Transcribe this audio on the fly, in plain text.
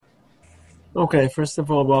Okay, first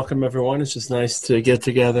of all, welcome everyone. It's just nice to get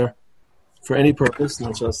together for any purpose,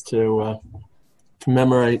 not just to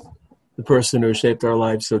commemorate the person who shaped our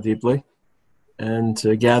lives so deeply, and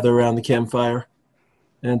to gather around the campfire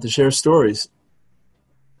and to share stories.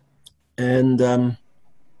 And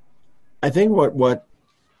I think what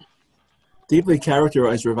deeply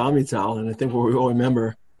characterized Rav Amital, and I think what we all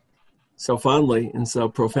remember so fondly and so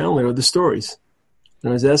profoundly, are the stories. And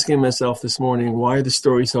I was asking myself this morning, why are the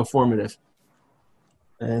stories so formative?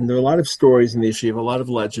 And there are a lot of stories in the yeshiva, a lot of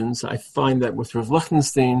legends. I find that with Rav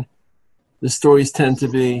Lichtenstein, the stories tend to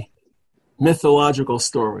be mythological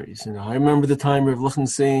stories. I remember the time Rav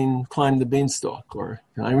Lichtenstein climbed the beanstalk, or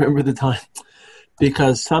I remember the time,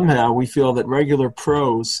 because somehow we feel that regular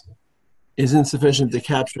prose is insufficient to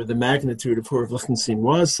capture the magnitude of who Rav Lichtenstein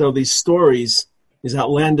was. So these stories, these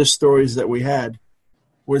outlandish stories that we had,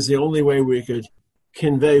 was the only way we could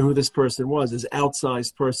convey who this person was, this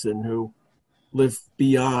outsized person who lived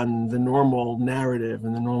beyond the normal narrative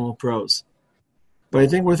and the normal prose. But I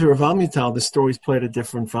think with Rav Amital, the stories played a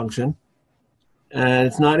different function. And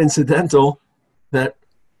it's not incidental that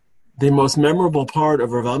the most memorable part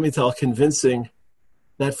of Rav Amital convincing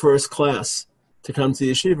that first class to come to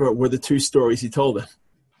yeshiva were the two stories he told them.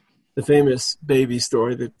 The famous baby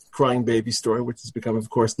story, the crying baby story, which has become, of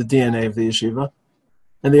course, the DNA of the yeshiva.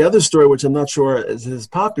 And the other story, which I'm not sure is as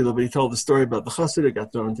popular, but he told the story about the chassid who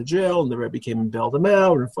got thrown into jail, and the Rebbe came and bailed him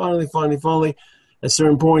out. And finally, at a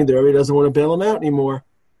certain point, the Rebbe doesn't want to bail him out anymore.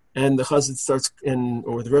 And the chassid starts,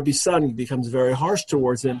 or the Rebbe's son becomes very harsh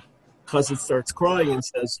towards him. Chassid starts crying and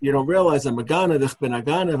says, "You don't realize I'm a ganav, ich ben a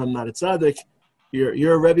ganav, I'm not a tzaddik.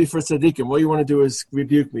 You're a Rebbe for tzaddikim. All you want to do is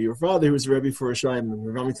rebuke me. Your father, who was a Rebbe for a shayim."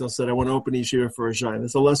 Rav Amital said, "I want to open yeshiva for a shayim."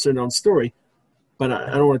 It's a lesser-known story. But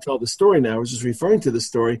I don't want to tell the story now. I was just referring to the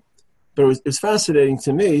story. But it was fascinating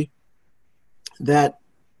to me that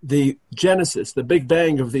the genesis, the big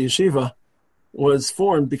bang of the yeshiva, was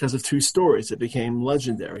formed because of two stories. It became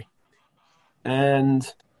legendary.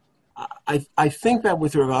 And I think that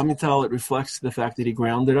with Rav Amital, it reflects the fact that he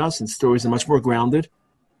grounded us, and stories are much more grounded.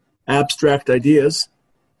 Abstract ideas,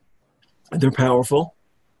 they're powerful.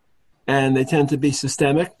 And they tend to be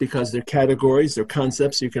systemic because they're categories, they're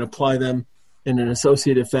concepts. You can apply them in an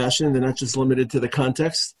associative fashion. They're not just limited to the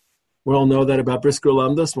context. We all know that about Brisker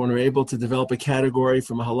Lamdas. When we're able to develop a category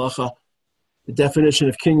from a halacha, the definition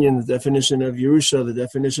of Kinyan, the definition of Yerusha, the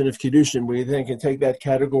definition of Kiddushin, we then can take that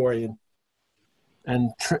category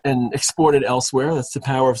and export it elsewhere. That's the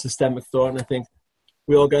power of systemic thought. And I think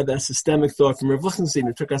we all got that systemic thought from Rav Lichtenstein,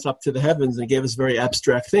 who took us up to the heavens and gave us very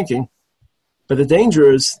abstract thinking. But the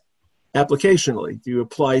danger is applicationally. Do you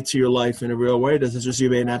apply it to your life in a real way? Does it just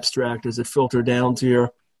remain abstract? Does it filter down to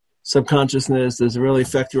your subconsciousness? Does it really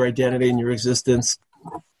affect your identity and your existence?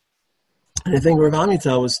 And I think Rav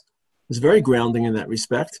Amital was very grounding in that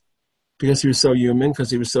respect, because he was so human,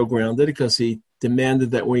 because he was so grounded, because he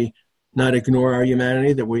demanded that we not ignore our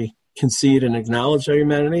humanity, that we concede and acknowledge our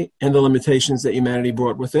humanity and the limitations that humanity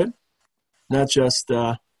brought with it. Not just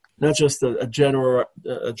a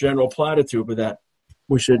general platitude, but that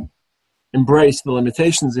we should embrace the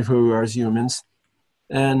limitations of who we are as humans.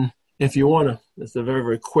 And if you want to, it's a very,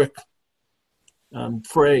 very quick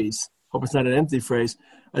phrase. Hope it's not an empty phrase.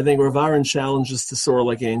 I think Rav Aaron challenged us to soar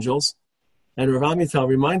like angels. And Rav Amital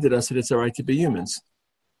reminded us that it's all right to be humans.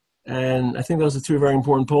 And I think those are two very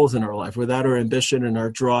important poles in our life. Without our ambition and our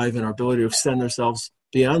drive and our ability to extend ourselves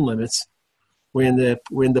beyond limits, we end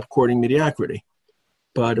up courting mediocrity.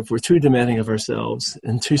 But if we're too demanding of ourselves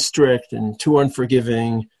and too strict and too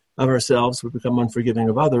unforgiving of ourselves, we become unforgiving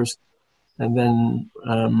of others. And then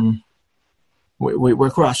we're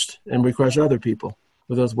crushed, and we crush other people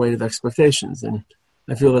with those weighted expectations. And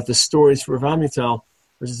I feel that the stories for Rav Amital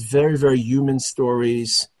are just very, very human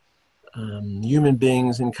stories, human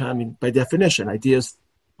beings in common. By definition, ideas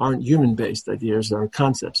aren't human-based. Ideas are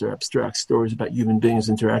concepts or abstract stories about human beings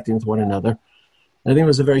interacting with one another. And I think it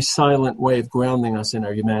was a very silent way of grounding us in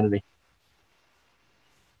our humanity.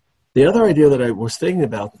 The other idea that I was thinking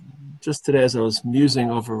about just today as I was musing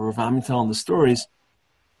over Rav Amital and the stories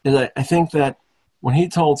is I think that when he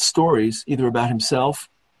told stories, either about himself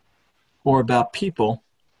or about people,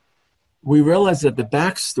 we realized that the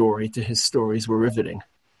backstory to his stories were riveting.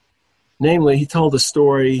 Namely, he told a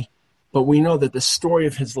story, but we know that the story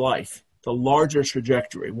of his life, the larger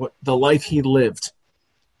trajectory, the life he lived,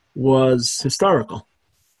 was historical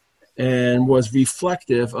and was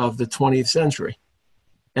reflective of the 20th century.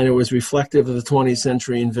 And it was reflective of the 20th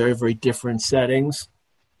century in very, very different settings,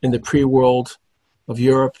 in the pre-world of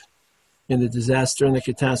Europe, in the disaster and the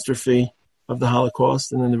catastrophe of the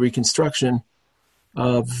Holocaust, and then the reconstruction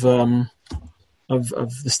of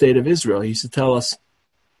of the state of Israel. He used to tell us,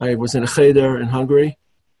 I was in a cheder in Hungary,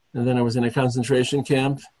 and then I was in a concentration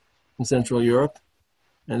camp in Central Europe,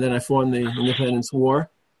 and then I fought in the Independence War,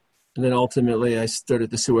 and then ultimately I stood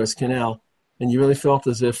at the Suez Canal. And you really felt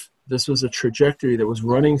as if this was a trajectory that was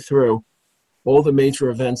running through all the major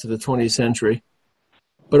events of the 20th century,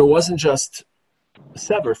 but it wasn't just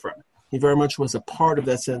severed from it. He very much was a part of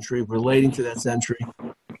that century, relating to that century.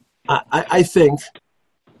 I think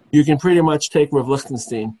you can pretty much take Rav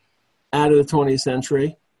Lichtenstein out of the 20th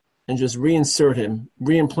century and just reinsert him,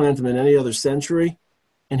 reimplant him in any other century,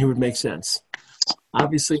 and he would make sense.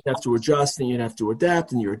 Obviously, you have to adjust and you'd have to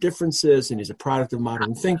adapt, and your differences, and he's a product of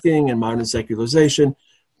modern thinking and modern secularization.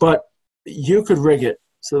 But you could rig it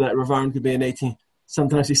so that Rav Aaron could be an 18th.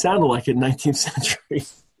 Sometimes he sounded like it 19th century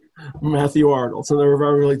Matthew Arnold. So Rav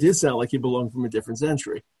Aaron really did sound like he belonged from a different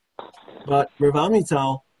century. But Rav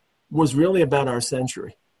Amital was really about our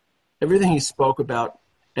century. Everything he spoke about,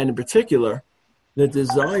 and in particular, the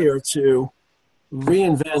desire to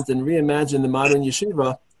reinvent and reimagine the modern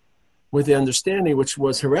yeshiva with the understanding, which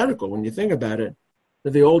was heretical when you think about it,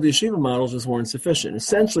 that the old yeshiva models just weren't sufficient.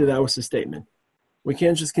 Essentially, that was the statement. We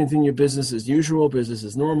can't just continue business as usual, business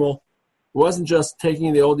as normal. It wasn't just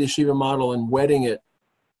taking the old yeshiva model and wedding it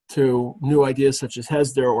to new ideas such as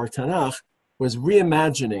Hesder or Tanakh. It was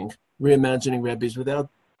reimagining rabbis without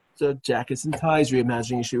jackets and ties,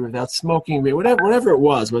 reimagining yeshiva without smoking, whatever it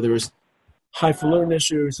was, whether it was highfalutin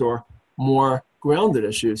issues or more grounded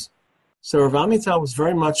issues. So Rav Amital was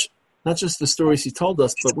very much not just the stories he told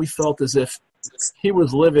us, but we felt as if he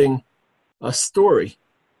was living a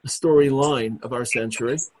storyline of our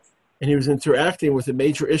century, and he was interacting with the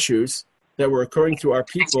major issues that were occurring to our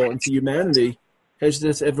people and to humanity. I should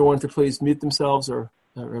ask everyone to please mute themselves, or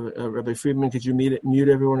Rabbi Friedman, could you mute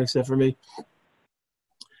everyone except for me?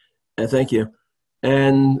 Thank you.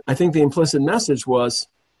 And I think the implicit message was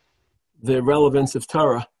the relevance of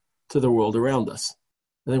Torah to the world around us.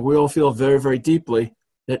 I think we all feel very, very deeply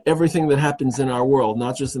that everything that happens in our world,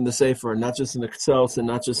 not just in the Sefer, not just in the Ketzelos, and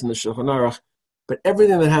not just in the Shulchan Aruch, but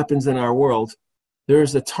everything that happens in our world, there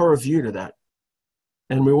is a Torah view to that.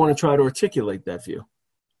 And we want to try to articulate that view.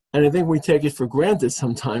 And I think we take it for granted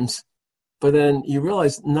sometimes, but then you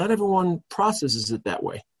realize not everyone processes it that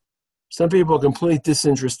way. Some people are completely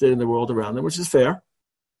disinterested in the world around them, which is fair.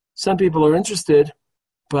 Some people are interested,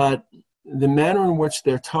 but the manner in which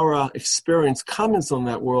their Torah experience comments on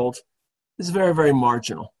that world is very, very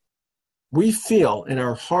marginal. We feel in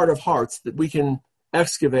our heart of hearts that we can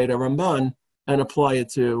excavate a Ramban and apply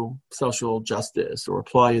it to social justice or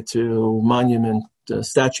apply it to monument,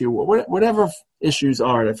 statue, whatever issues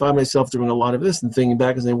are. And I find myself doing a lot of this and thinking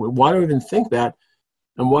back and saying, why do I even think that?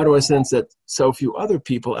 And why do I sense that so few other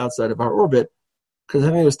people outside of our orbit? Because I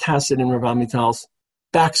think it was tacit in Rav Amital's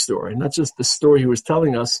backstory, not just the story he was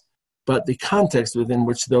telling us, but the context within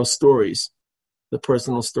which those stories, the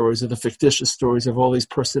personal stories or the fictitious stories of all these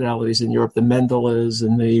personalities in Europe, the Mendeles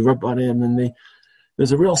and the Rabbanim, and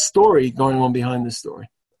there's a real story going on behind this story.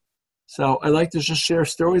 So I like to just share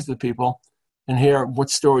stories with people and hear what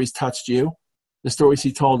stories touched you, the stories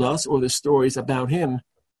he told us, or the stories about him.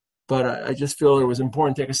 But I just feel it was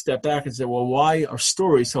important to take a step back and say, well, why are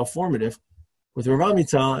stories so formative? With Rav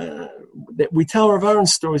Amital, we tell Rav Aaron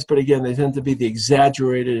stories, but again, they tend to be the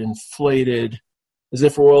exaggerated, inflated, as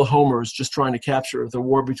if we're all homers just trying to capture the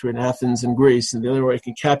war between Athens and Greece. And the only way I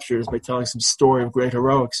can capture it is by telling some story of great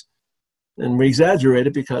heroics. And we exaggerate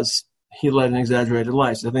it because he led an exaggerated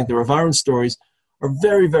life. So I think the Rav Aaron stories are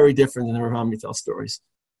very, very different than the Rav Amital stories.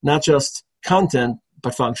 Not just content,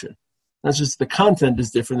 but function. Not just the content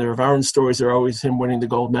is different. The Rav Aaron stories are always him winning the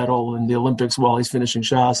gold medal in the Olympics while he's finishing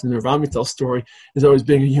shots. And the Rav Amital story is always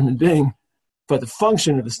being a human being. But the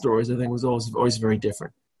function of the stories, I think, was always very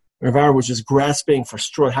different. Rav Aaron was just grasping for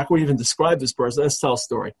straw. How can we even describe this person? Let's tell a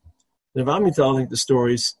story. The Rav Amital, I think the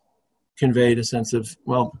stories conveyed a sense of,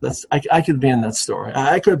 well, I could be in that story.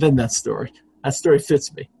 I could have been that story. That story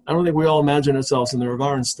fits me. I don't think we all imagine ourselves in the Rav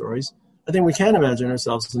Aaron stories. I think we can imagine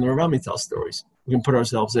ourselves in the Rav Amital stories. We can put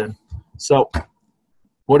ourselves in. So,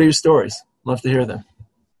 what are your stories? Love to hear them.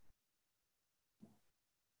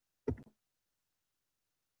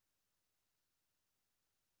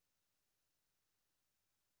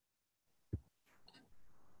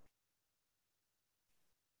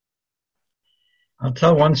 I'll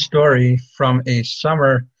tell one story from a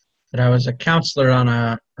summer that I was a counselor on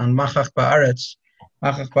Machach Ba'aretz.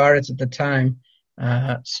 Machach Ba'aretz at the time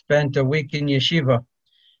spent a week in yeshiva,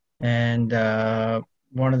 and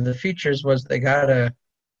one of the features was they got a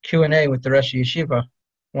Q&A with the Rosh Yeshiva,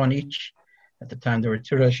 one each. At the time there were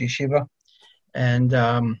two Rosh Yeshiva, and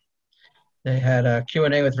they had a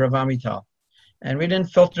Q&A with Rav Amital. And we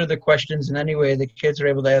didn't filter the questions in any way. The kids are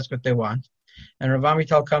able to ask what they want. And Rav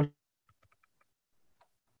Amital comes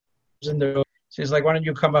in the room. So he's like, why don't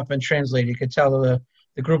you come up and translate? You could tell the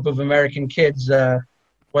group of American kids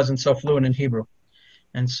wasn't so fluent in Hebrew.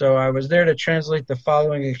 And so I was there to translate the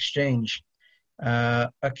following exchange.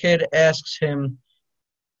 A kid asks him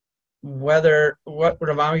what Rav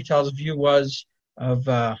Amital's view was of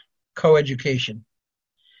co-education.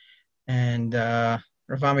 And Rav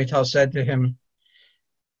Amital said to him,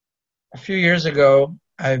 a few years ago,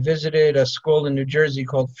 I visited a school in New Jersey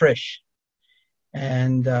called Frisch.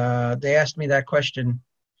 And they asked me that question.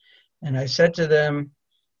 And I said to them,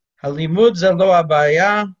 Halimud ze lo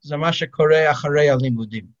abaya, ze ma shekoreh acharei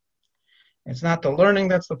halimudim. It's not the learning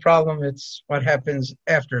that's the problem, it's what happens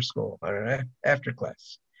after school, or after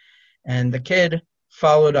class. And the kid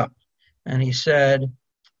followed up, and he said,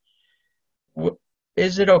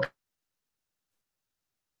 is it okay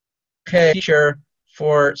teacher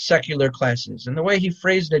for secular classes? And the way he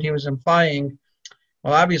phrased it, he was implying,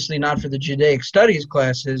 well, obviously not for the Judaic studies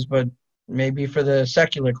classes, but maybe for the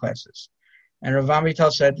secular classes. And Rav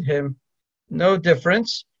Amital said to him, no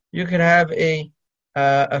difference. You could have a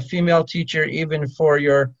female teacher even for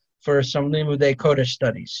some Limudei Kodesh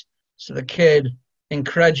studies. So the kid,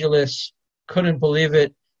 incredulous, couldn't believe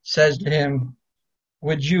it, says to him,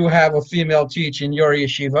 would you have a female teach in your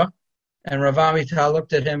yeshiva? And Rav Amital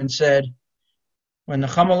looked at him and said, when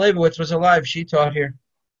Nechama Leibowitz was alive, she taught here.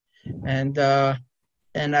 And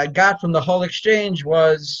I got from the whole exchange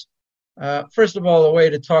was, first of all, a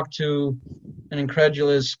way to talk to an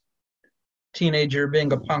incredulous teenager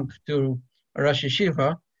being a punk to a Rosh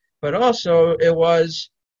Yeshiva, but also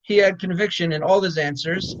he had conviction in all his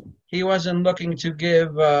answers. He wasn't looking to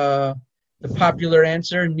give the popular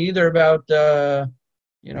answer, neither about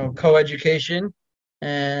co-education,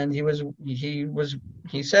 and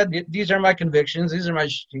he said, these are my convictions, these are my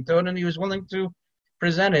shittot, and he was willing to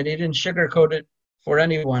present it. He didn't sugarcoat it for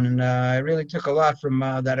anyone, and I really took a lot from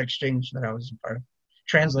that exchange that I was part of,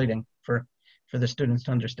 translating for the students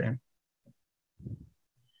to understand.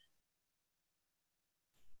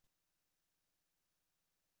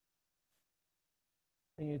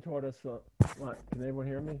 I think you taught us what? Can anyone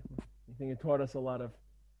hear me? I think you taught us a lot of.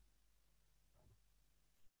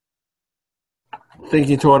 I think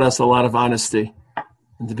you taught us a lot of honesty,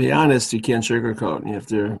 and to be honest, you can't sugarcoat. You have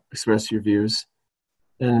to express your views,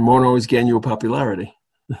 and won't always gain you a popularity.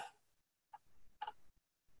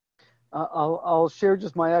 I'll share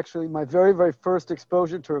just my very, very first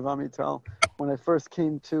exposure to Rav Amital. When I first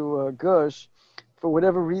came to Gush, for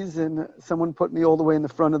whatever reason, someone put me all the way in the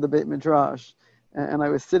front of the Beit Midrash, and I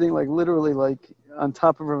was sitting literally on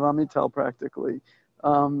top of Rav Amital practically.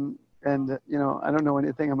 And I don't know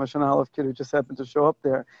anything. I'm a Shana Aleph kid who just happened to show up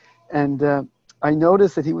there, and I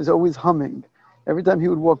noticed that he was always humming. Every time he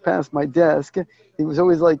would walk past my desk, he was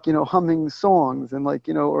always humming songs and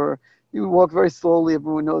or he would walk very slowly.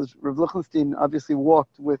 Everyone knows Rav Lichtenstein obviously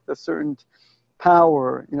walked with a certain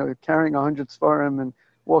power, carrying 100 Sfarim and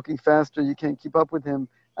walking faster. You can't keep up with him.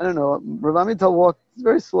 I don't know. Rav Amital walked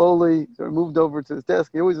very slowly, sort of moved over to his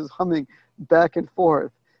desk. He always was humming back and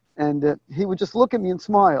forth. And he would just look at me and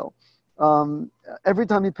smile. Every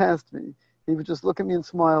time he passed me, he would just look at me and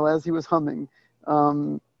smile as he was humming.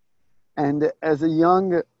 And as a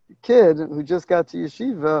young kid who just got to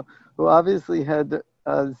yeshiva, who obviously had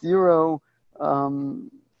zero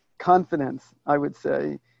confidence, I would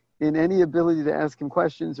say, in any ability to ask him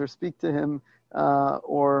questions or speak to him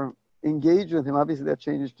or engage with him. Obviously that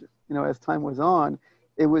changed, as time was on.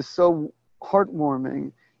 It was so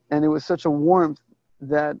heartwarming and it was such a warmth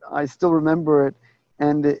that I still remember it.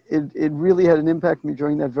 And it really had an impact on me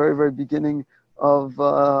during that very, very beginning of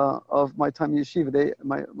my time in yeshiva.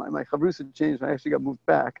 My chavrusa changed. I actually got moved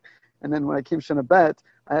back. And then when I came Shana Bet,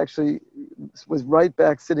 I actually was right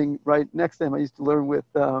back sitting right next to him. I used to learn with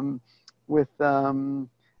Lifshitz.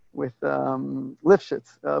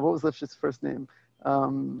 What was Lifshitz's first name? I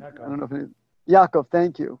don't know if it is. Yaakov,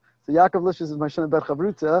 thank you. So Yaakov Lifshitz is my Shana Bet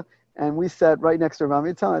chavruta, and we sat right next to Rav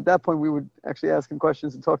Amital. At that point, we would actually ask him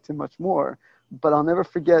questions and talk to him much more. But I'll never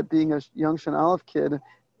forget being a young Shana Aleph kid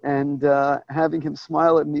and having him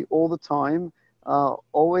smile at me all the time,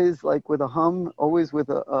 always with a hum, always with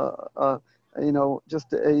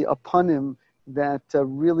just a panim that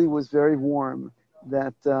really was very warm.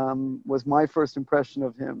 That was my first impression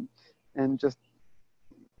of him, and just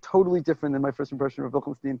totally different than my first impression of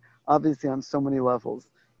Wittgenstein, obviously on so many levels.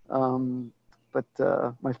 But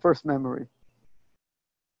my first memory.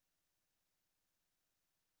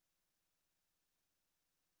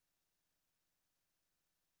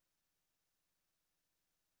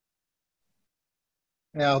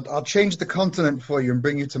 Yeah, I'll change the continent for you and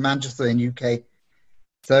bring you to Manchester in UK.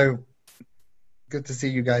 So good to see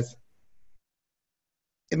you guys.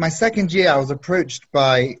 In my second year, I was approached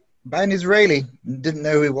by an Israeli, didn't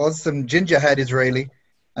know who he was, some ginger-haired Israeli,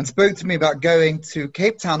 and spoke to me about going to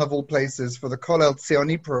Cape Town, of all places, for the Kollel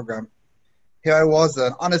Tzioni program. Here I was,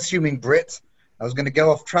 an unassuming Brit. I was going to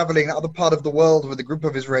go off traveling to other part of the world with a group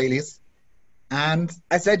of Israelis. And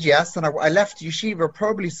I said yes, and I left yeshiva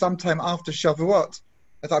probably sometime after Shavuot.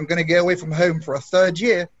 I thought, I'm going to go away from home for a third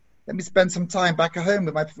year. Let me spend some time back at home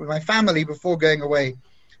with my family before going away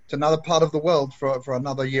to another part of the world for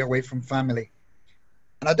another year away from family.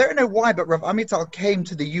 And I don't know why, but Rav Amital came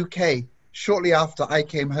to the UK shortly after I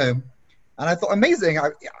came home. And I thought, amazing,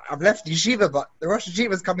 I've left yeshiva, but the Rosh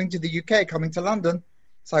Yeshiva is coming to the UK, coming to London.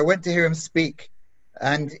 So I went to hear him speak.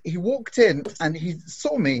 And he walked in and he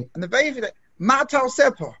saw me. And the very Matal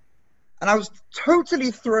Sepo. And I was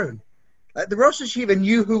totally thrown. The Rosh Yeshiva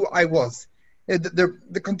knew who I was.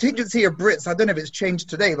 The contingency of Brits, I don't know if it's changed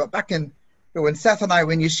today, but back in, when Seth and I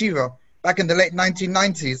were in yeshiva, back in the late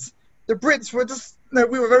 1990s, the Brits were just, we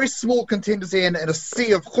were a very small contingency in a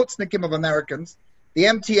sea of chutznikim of Americans. The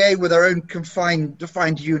MTA with our own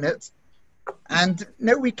defined unit. And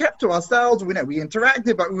we kept to ourselves, we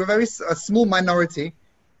interacted, but we were a small minority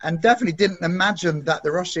and definitely didn't imagine that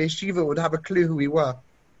the Rosh Yeshiva would have a clue who we were.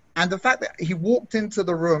 And the fact that he walked into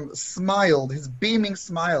the room, smiled, his beaming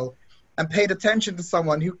smile, and paid attention to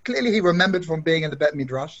someone who clearly he remembered from being in the Bet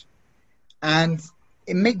Midrash. And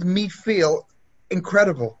it made me feel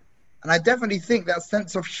incredible. And I definitely think that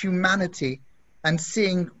sense of humanity and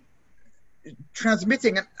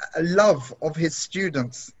transmitting a love of his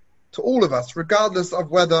students to all of us, regardless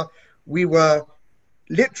of whether we were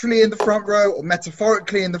literally in the front row or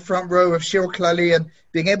metaphorically in the front row of Shir Klali, and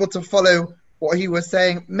being able to follow what he was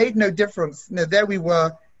saying made no difference. There we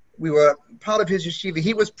were part of his yeshiva.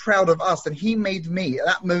 He was proud of us, and he made me at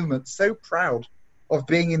that moment so proud of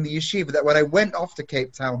being in the yeshiva that when I went off to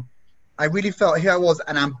Cape Town, I really felt here I was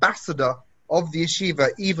an ambassador of the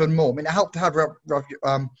yeshiva even more. I mean, it helped to have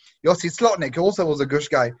Yossi Slotnick, who also was a Gush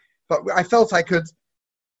guy, but I felt I could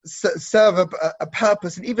serve a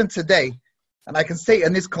purpose, and even today, and I can say it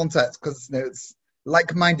in this context because it's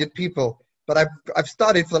like-minded people, but I've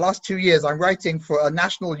started for the last 2 years, I'm writing for a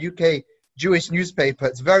national UK Jewish newspaper.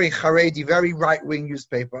 It's very Haredi, very right-wing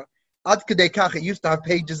newspaper. Ad Kedei Kach, it used to have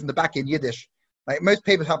pages in the back in Yiddish. Like most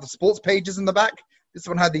papers have the sports pages in the back. This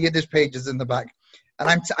one had the Yiddish pages in the back.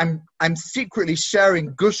 And I'm secretly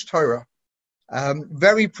sharing Gush Torah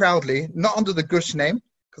very proudly, not under the Gush name,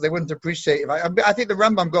 because they wouldn't appreciate it. I think the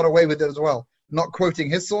Rambam got away with it as well, not quoting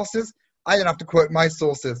his sources. I didn't have to quote my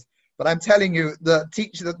sources. But I'm telling you, the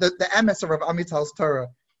emes of Rav Amital's Torah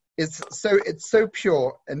it's so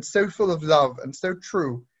pure and so full of love and so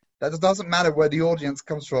true that it doesn't matter where the audience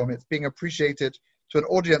comes from. It's being appreciated to an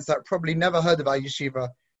audience that probably never heard of our yeshiva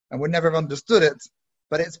and would never have understood it.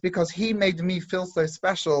 But it's because he made me feel so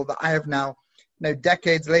special that I have now,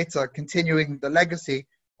 decades later, continuing the legacy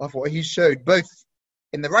of what he showed, both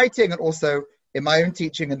in the writing and also in my own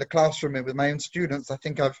teaching in the classroom and with my own students. I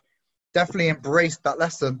think I've definitely embraced that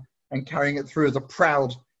lesson and carrying it through as a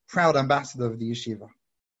proud ambassador of the yeshiva.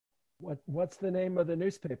 What's the name of the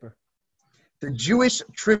newspaper? The Jewish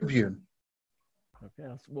Tribune. Okay,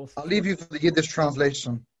 I'll leave you for the Yiddish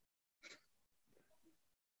translation.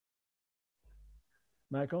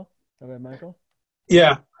 Michael? How about Michael?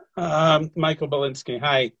 Yeah, Michael Belinsky.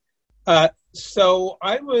 Hi. So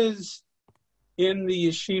I was in the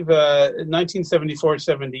yeshiva in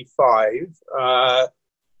 1974-75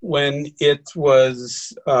 when it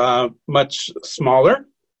was much smaller.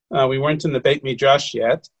 We weren't in the Beit Midrash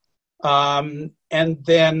yet. And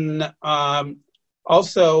then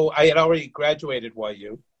also I had already graduated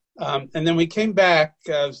YU. And then we came back.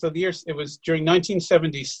 So the year, it was during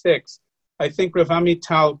 1976. I think Rav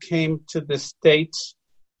Amital came to the States,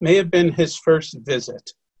 may have been his first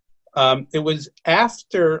visit. It was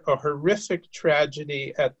after a horrific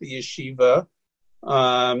tragedy at the yeshiva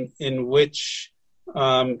in which,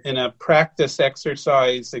 in a practice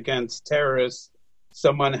exercise against terrorists,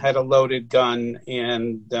 someone had a loaded gun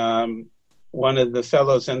and one of the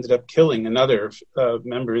fellows ended up killing another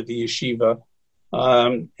member of the yeshiva.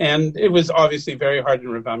 And it was obviously very hard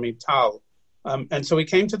on Rav Amital. And so he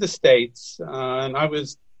came to the States, and I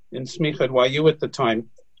was in Smicha at YU at the time.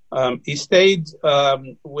 He stayed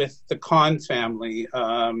with the Kahn family.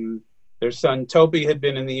 Their son Toby had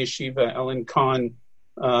been in the yeshiva, Ellen Kahn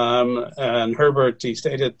and Herbert. He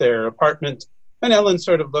stayed at their apartment, and Ellen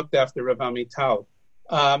sort of looked after Rav Amital.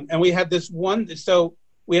 And we had this wonderful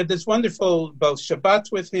both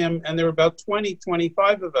Shabbat with him, and there were about 20,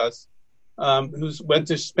 25 of us who went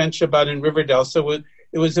to spend Shabbat in Riverdale. So it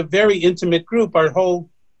was a very intimate group. Our whole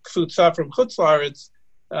Kfutza from Chutz La'aretz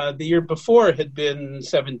the year before had been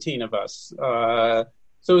 17 of us. So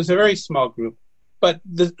it was a very small group. But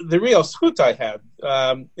the real schut I had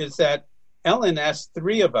is that Ellen asked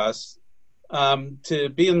three of us to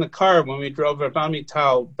be in the car when we drove Rav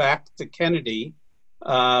Amital back to Kennedy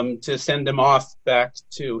to send him off back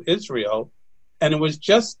to Israel. And it was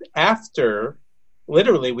just after,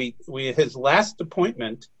 literally, his last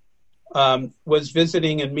appointment was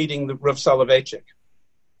visiting and meeting the Rav Soloveitchik.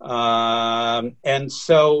 And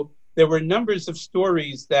so there were numbers of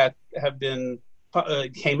stories that have been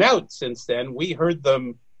came out since then. We heard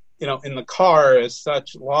them, in the car as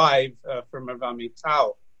such live from Rav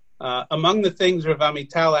Amital. Among the things Rav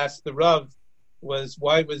Amital asked the Rav was,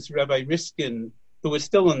 why was Rabbi Riskin, who was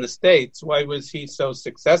still in the States, why was he so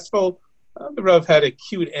successful? The Rav had a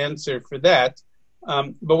cute answer for that.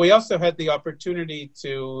 But we also had the opportunity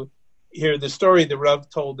to hear the story the Rav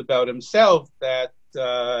told about himself that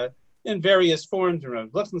in various forms, Rav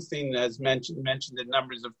Lichtenstein has mentioned it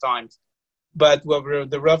numbers of times. But what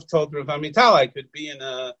the Rav told Rav Amital, I could be in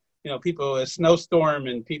a snowstorm,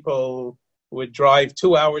 and people would drive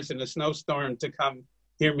 2 hours in a snowstorm to come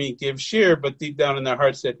hear me give shir, but deep down in their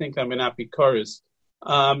hearts, they think I'm an apikoros.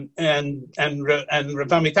 And Rav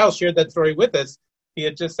Amital shared that story with us. He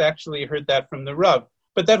had just actually heard that from the Rav.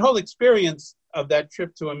 But that whole experience of that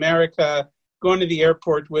trip to America, going to the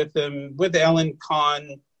airport with him, with Ellen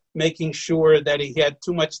Kahn, making sure that he had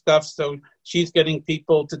too much stuff, so she's getting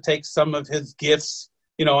people to take some of his gifts,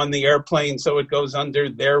 on the airplane, so it goes under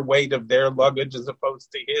their weight of their luggage as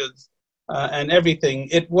opposed to his, and everything.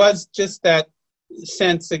 It was just that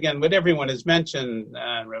sense, again, what everyone has mentioned,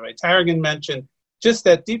 Rabbi Taragin mentioned, just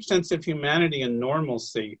that deep sense of humanity and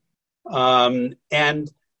normalcy, and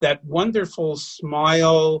that wonderful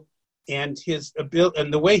smile, and his ability,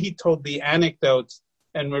 and the way he told the anecdotes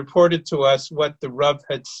and reported to us what the Rav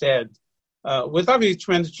had said, with obviously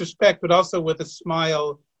tremendous respect, but also with a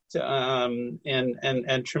smile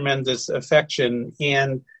and tremendous affection.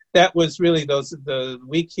 And that was really the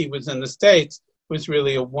week he was in the States was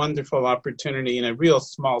really a wonderful opportunity in a real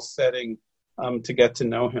small setting to get to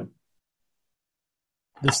know him.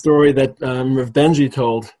 The story that Rav Benji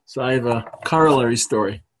told, so I have a corollary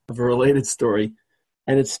story of a related story,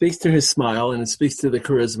 and it speaks to his smile, and it speaks to the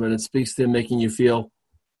charisma, and it speaks to him making you feel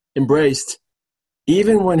embraced,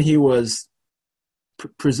 even when he was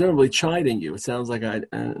presumably chiding you. It sounds like I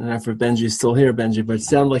don't know if Benji is still here, Benji, but it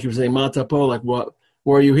sounded like he was saying, Mata Po, like, what?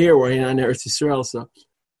 Why are you here? Why are you not in Eretz Yisrael? So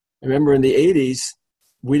I remember in the 80s,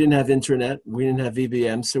 we didn't have internet, we didn't have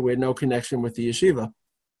VBM, so we had no connection with the yeshiva.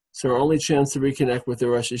 So our only chance to reconnect with the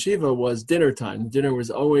Rosh Yeshiva was dinner time. Dinner was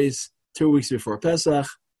always 2 weeks before Pesach,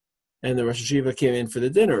 and the Rosh Yeshiva came in for the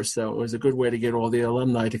dinner, so it was a good way to get all the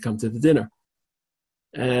alumni to come to the dinner.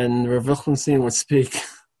 And Rav Lichtenstein would speak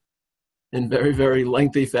in very, very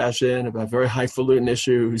lengthy fashion about very highfalutin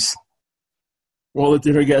issues. All the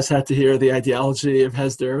dinner guests had to hear the ideology of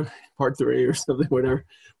Hesder, part 3 or something, whatever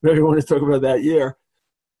you want to talk about that year.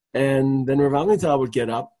 And then Rav Amital would get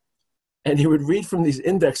up, and he would read from these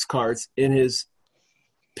index cards. In his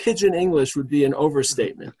pidgin English would be an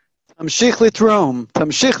overstatement. Tamshich litrom.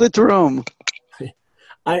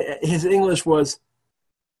 His English was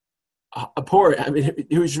poor. I mean,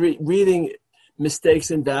 he was reading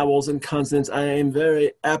mistakes in vowels and consonants. I am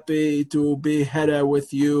very happy to be here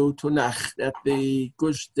with you tonight at the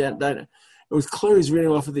Gush. It was clear he's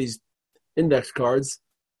reading off of these index cards.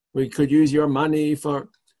 We could use your money for.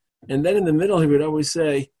 And then in the middle, he would always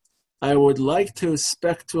say, I would like to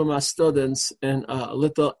speak to my students in a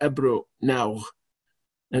little Hebrew now.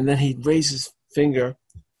 And then he'd raise his finger.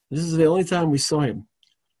 This is the only time we saw him.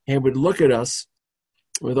 He would look at us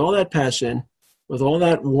with all that passion, with all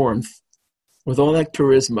that warmth, with all that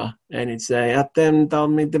charisma, and he'd say, Atem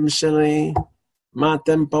talmidim sheli, ma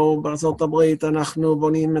atem po b'Arzot Habrit, אנחנו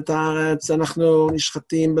בונים את הארץ, אנחנו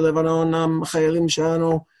נשחטים בלבנון, החיילים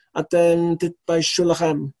שלנו, אתם תתביישו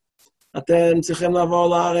לכם. אתם צריכים לעבור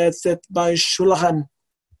לארץ, תתביישו לכם.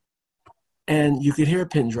 And you could hear a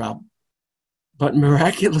pin drop. But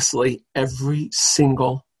miraculously, every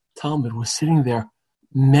single Talmud was sitting there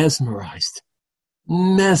mesmerized. I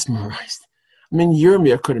mean,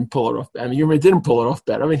 Yirmiyah couldn't pull it off. I mean, Yirmiyah didn't pull it off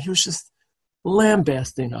better. I mean, he was just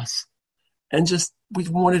lambasting us. And just, we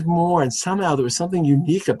wanted more. And somehow there was something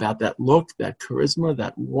unique about that look, that charisma,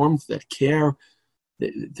 that warmth, that care,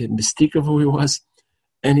 the mystique of who he was.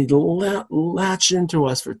 And he'd latch into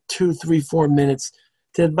us for 2, 3, 4 minutes.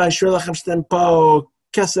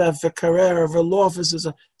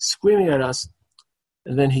 Screaming at us.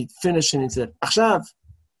 And then he'd finish and he'd say, Achshav,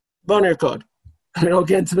 Bonner code. And I'll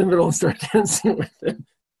get into the middle and start dancing with them.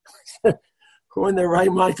 Who in their right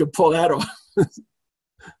mind could pull that off?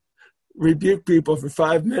 Rebuke people for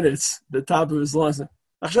 5 minutes, the top of his lungs.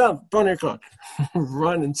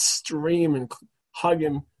 Run and scream and hug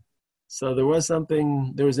him. So there was an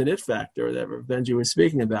it factor that Benji was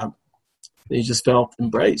speaking about. He just felt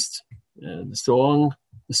embraced. And the song,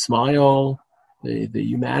 the smile, the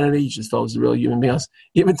humanity, he just felt was a real human being.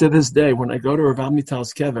 Even to this day, when I go to Rav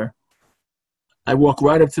Amital's kever, I walk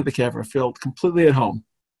right up to the kever, I feel completely at home.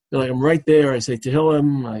 Like I'm right there. I say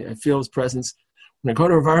Tehillim. I feel his presence. When I go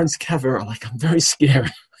to Rav Aaron's kever, I'm very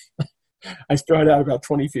scared. I start out about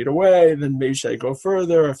 20 feet away, then maybe I go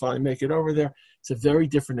further. I finally make it over there. It's a very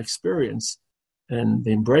different experience. And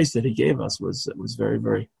the embrace that he gave us was very,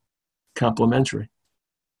 very complimentary.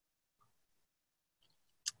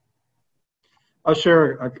 I'll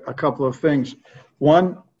share a couple of things.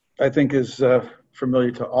 One, I think, is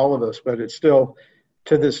familiar to all of us, but it's still,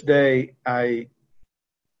 to this day, I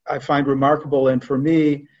find remarkable. And for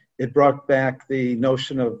me, it brought back the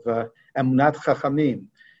notion of Emunat Chachamim.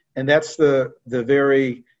 And that's the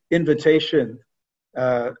very invitation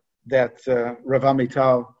that Rav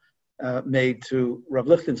Amital made to Rav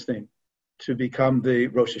Lichtenstein to become the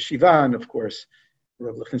Rosh Hashiva. And of course,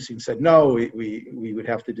 Rav Lichtenstein said, no, we would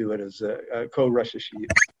have to do it as a co-Rosh Hashiva.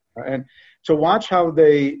 And to watch how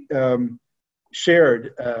they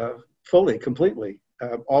shared fully, completely,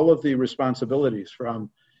 all of the responsibilities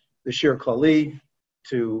from the Shir Klali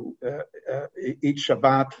to each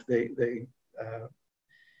Shabbat,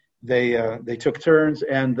 they took turns,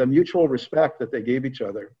 and the mutual respect that they gave each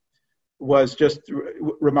other was just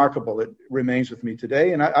remarkable. It remains with me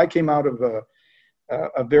today. And I came out of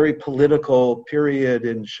a very political period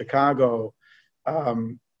in Chicago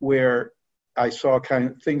where I saw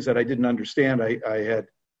kind of things that I didn't understand. I had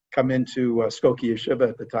come into Skokie Yeshiva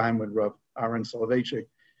at the time when Rav Aaron Soloveitchik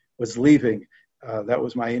was leaving. That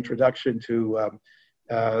was my introduction to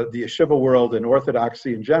the Yeshiva world and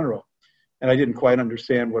Orthodoxy in general. And I didn't quite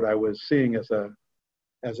understand what I was seeing as a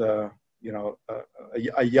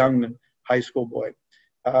young high school boy.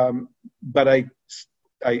 But I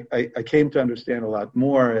came to understand a lot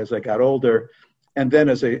more as I got older. And then,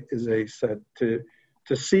 as I said, to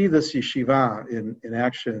see this yeshiva in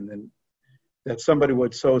action, and that somebody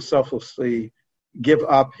would so selflessly give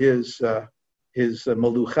up his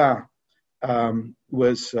malucha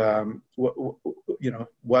was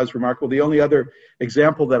remarkable. The only other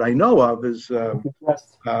example that I know of is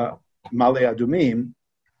Ma'ale Adumim,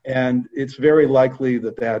 and it's very likely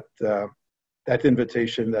that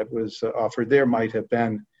invitation that was offered there might have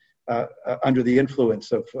been under the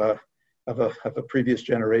influence of a previous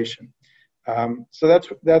generation. So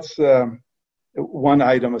that's one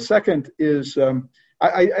item. A second is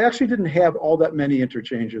I actually didn't have all that many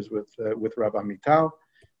interchanges with Rav Amital.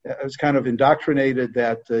 I was kind of indoctrinated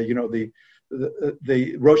that the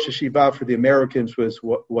Rosh Hashiva for the Americans was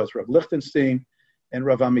Rav Lichtenstein, and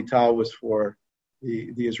Rav Amital was for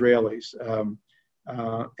the Israelis.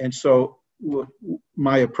 And so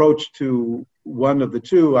my approach to one of the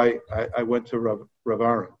two, I went to Rav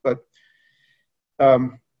Aaron. But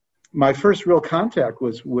my first real contact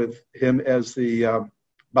was with him as the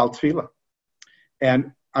Baal Tefillah.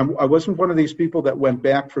 And I wasn't one of these people that went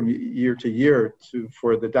back from year to year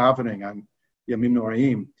for the davening on Yamim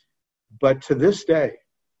Noraim. But to this day,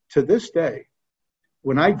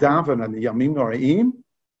 when I daven on the Yamim Noraim,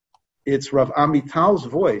 it's Rav Amital's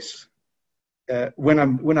voice. When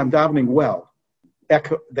I'm davening well,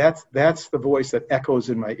 that's the voice that echoes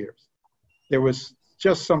in my ears. There was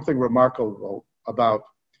just something remarkable about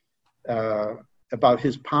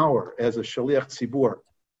his power as a shaliach tzibur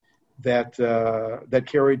that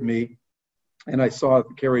carried me, and I saw it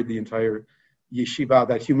carried the entire yeshiva.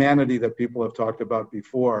 That humanity that people have talked about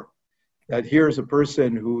before. That here's a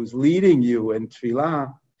person who's leading you in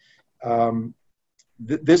tefillah.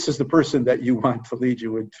 This is the person that you want to lead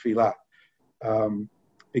you in tefillah,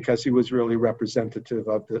 because he was really representative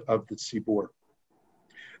of the tzibur.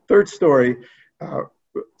 Third story.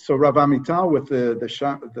 So Rav Amital with the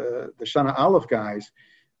Shana Aleph guys,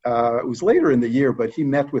 it was later in the year, but he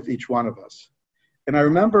met with each one of us. And I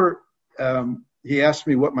remember he asked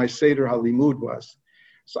me what my Seder HaLimud was.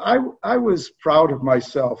 So I was proud of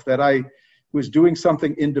myself that I was doing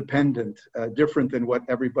something independent, different than what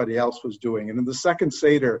everybody else was doing. And in the second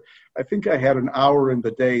Seder, I think I had an hour in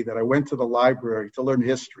the day that I went to the library to learn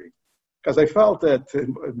history, because I felt that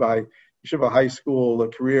in my Yeshiva high school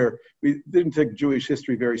career, we didn't take Jewish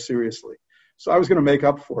history very seriously. So I was going to make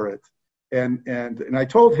up for it. And I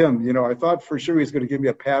told him, I thought for sure he was going to give me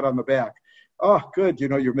a pat on the back. Oh, good.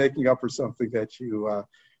 You're making up for something that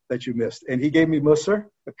that you missed. And he gave me Musar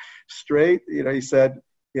straight. He said,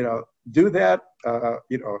 do that,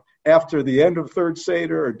 after the end of third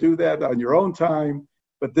Seder, or do that on your own time.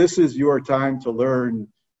 But this is your time to learn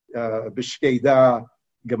Bishkeda,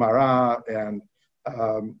 Gemara, and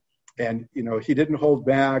he didn't hold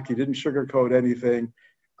back. He didn't sugarcoat anything.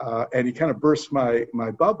 And he kind of burst my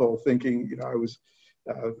bubble, thinking, I was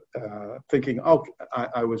thinking,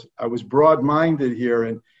 I was broad-minded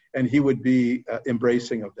here, and he would be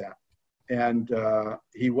embracing of that. And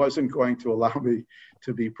he wasn't going to allow me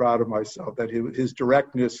to be proud of myself, that his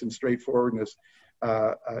directness and straightforwardness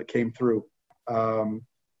came through. And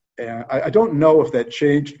I don't know if that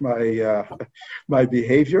changed my my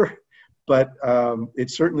behavior, but it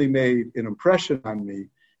certainly made an impression on me,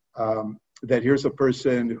 that here's a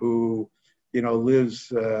person who,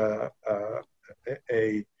 lives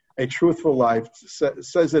a truthful life,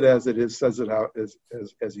 says it as it is, says it out as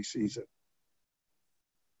he sees it.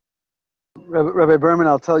 Rabbi Berman,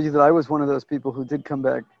 I'll tell you that I was one of those people who did come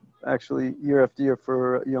back actually year after year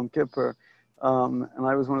for Yom Kippur. And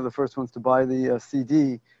I was one of the first ones to buy the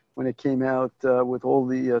CD when it came out with all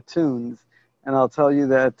the tunes. And I'll tell you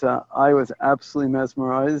that I was absolutely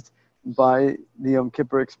mesmerized by the Yom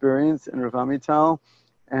Kippur experience in Rav Amital.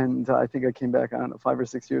 And I think I came back, 5 or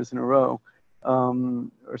 6 years in a row,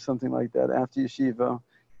 or something like that, after yeshiva,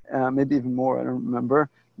 maybe even more, I don't remember.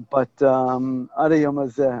 But Ada Yom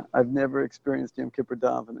Hazeh, I've never experienced Yom Kippur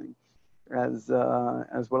davening as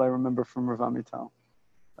what I remember from Rav Amital.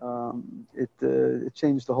 It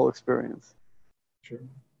changed the whole experience. Sure.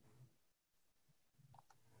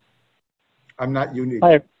 I'm not unique.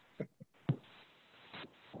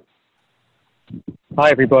 Hi,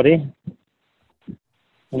 everybody.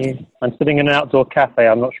 I'm sitting in an outdoor cafe.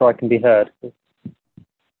 I'm not sure I can be heard.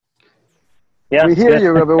 Yeah, we hear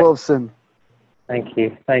you, Rabbi Wolfson. Thank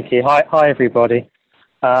you. Hi, everybody.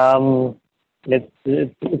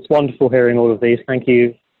 It's wonderful hearing all of these. Thank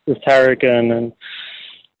you, with Tarragon and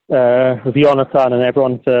with Yonatan and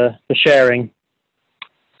everyone for sharing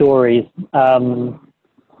stories.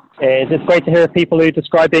 It's great to hear people who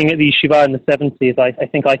describe being at the yeshiva in the 70s. I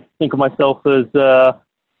think of myself as,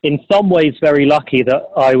 in some ways, very lucky that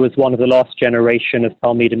I was one of the last generation of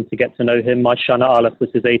Talmidim to get to know him. My Shana Aleph was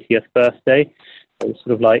his 80th birthday. It was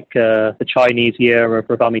sort of like the Chinese year of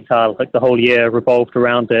Rav Amital. Like the whole year revolved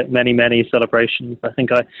around it. Many, many celebrations. I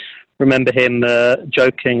think I remember him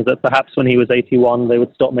joking that perhaps when he was 81, they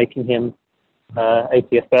would stop making him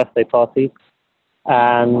 80th birthday parties.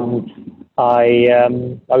 And I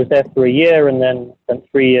was there for a year and then spent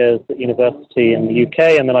 3 years at university in the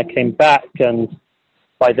UK, and then I came back, and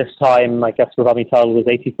by this time, I guess Rav Amital was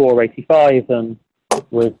 84 or 85, and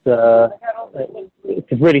was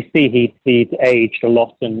could really see he'd aged a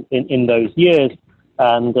lot in those years.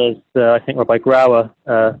 And as I think Rabbi Grauer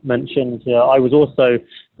mentioned, I was also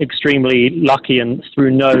extremely lucky, and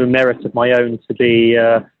through no merit of my own, to be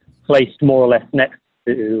placed more or less next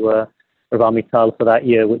to Rav Amital for that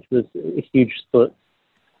year, which was a huge spurt.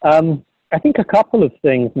 I think a couple of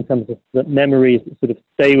things in terms of the memories that sort of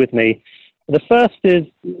stay with me. The first is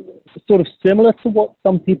sort of similar to what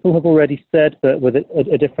some people have already said, but with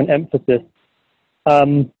a different emphasis.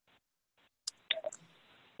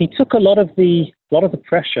 He took a lot of the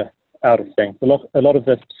pressure out of things, a lot of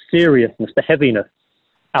the seriousness, the heaviness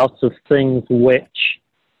out of things which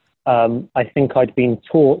I think I'd been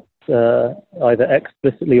taught either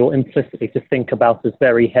explicitly or implicitly to think about as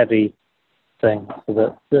very heavy things. So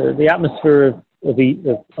that the atmosphere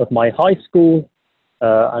of my high school,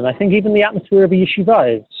 and I think even the atmosphere of a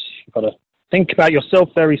yeshiva, is you've got to think about yourself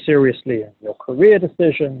very seriously, and your career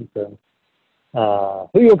decisions, and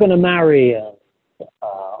who you're going to marry, and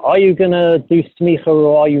are you going to do smicha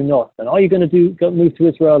or are you not, and are you going to move to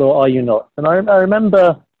Israel or are you not? And I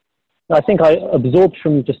remember, I think I absorbed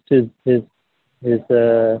from just his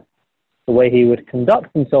the way he would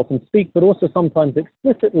conduct himself and speak, but also sometimes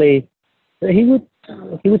explicitly, that he would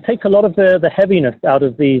take a lot of the heaviness out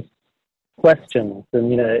of these questions,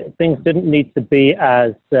 and things didn't need to be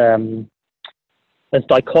as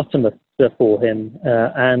dichotomous for him.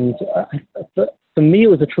 And for me, it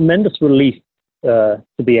was a tremendous relief to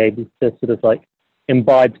be able to sort of like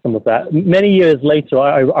imbibe some of that. Many years later,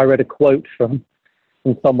 I read a quote from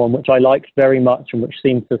someone which I liked very much and which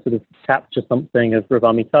seemed to sort of capture something of Rav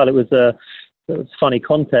Amital. It was a funny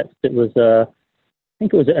context. It was I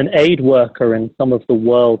think it was an aid worker in some of the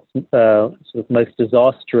world's sort of most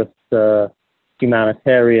disastrous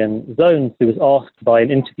humanitarian zones, who was asked by an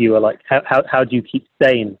interviewer, like, how do you keep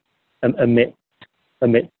sane amidst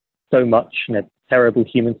so much terrible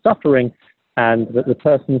human suffering? And that the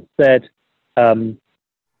person said,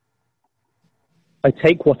 I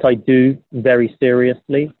take what I do very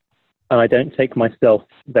seriously, and I don't take myself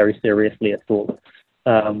very seriously at all.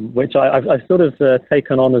 Which I've sort of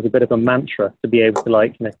taken on as a bit of a mantra, to be able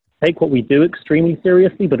to take what we do extremely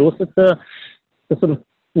seriously, but also to sort of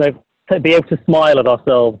to be able to smile at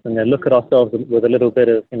ourselves and look at ourselves with a little bit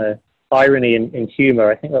of irony and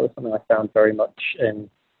humor. I think that was something I found very much in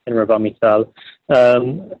Rav Amital.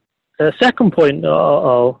 The second point,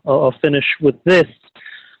 I'll finish with this.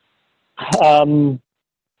 In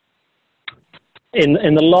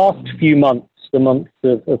the last few months, the months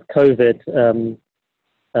of COVID,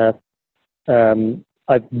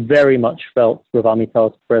 I've very much felt Rav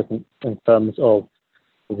Amital's presence in terms of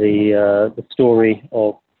the story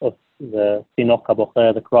of the Tinok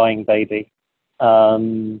HaBocher, the crying baby.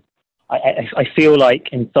 I feel like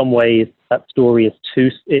in some ways that story is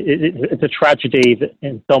it's a tragedy that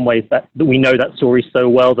in some ways that we know that story so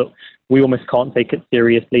well that we almost can't take it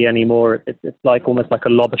seriously anymore. It's like almost like a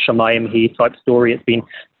Lo B'Shamayim Hi type story. It's been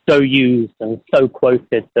so used and so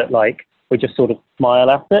quoted that we just sort of smile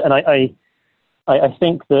at it. And I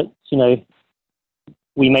think that,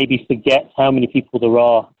 we maybe forget how many people there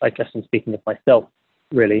are, I guess I'm speaking of myself,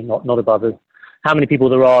 really, not of others, how many people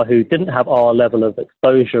there are who didn't have our level of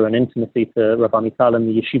exposure and intimacy to Rav Amital and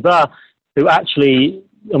the yeshiva, who actually,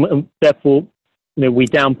 therefore, we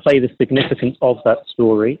downplay the significance of that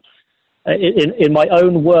story. In my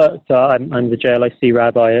own work, I'm the JLIC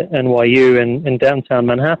rabbi at NYU in downtown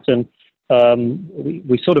Manhattan.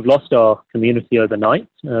 We sort of lost our community overnight.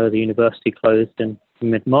 The university closed in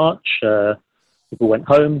mid-March. People went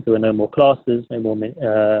home. There were no more classes, no more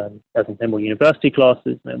university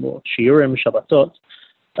classes, no more shiurim, Shabbatot.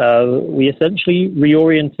 We essentially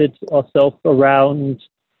reoriented ourselves around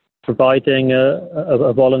providing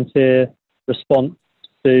a volunteer response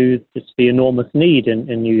to just the enormous need in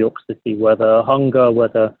New York City, whether hunger,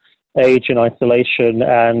 whether age and isolation.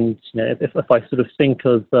 And if I sort of think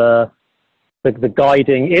of the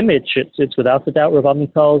guiding image, it's without a doubt Rav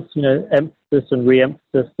Amital's emphasis and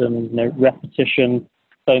re-emphasis and repetition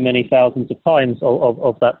so many thousands of times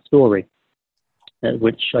of that story,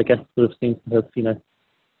 which I guess sort of seems to have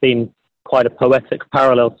been quite a poetic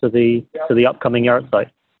parallel to the upcoming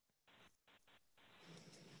Yahrzeit.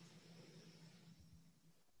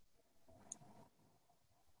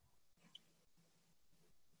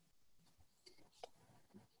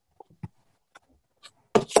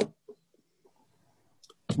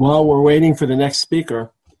 While we're waiting for the next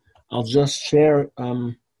speaker, I'll just share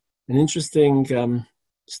an interesting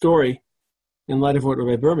story in light of what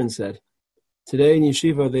Rabbi Berman said. Today in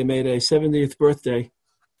Yeshiva, they made a 70th birthday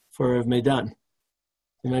for Rav Meidan.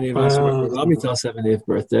 Many of us were Rav Amital's 70th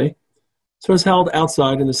birthday. So it was held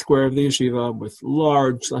outside in the square of the Yeshiva with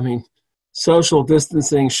large, social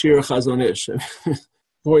distancing, Shir Chazon Ish.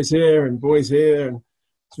 Boys here and boys here. And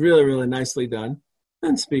it's really, really nicely done.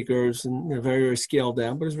 And speakers, and very, very scaled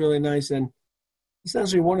down, but it's really nice. And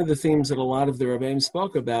essentially, one of the themes that a lot of the Rebbeim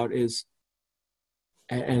spoke about is,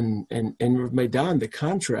 and Rav Meidan, the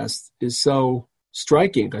contrast is so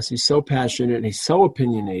striking because he's so passionate and he's so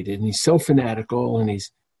opinionated and he's so fanatical and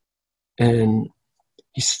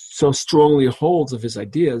he so strongly holds of his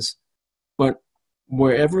ideas. But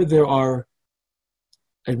wherever there are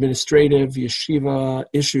administrative yeshiva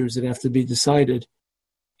issues that have to be decided,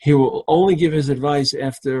 he will only give his advice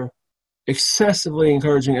after excessively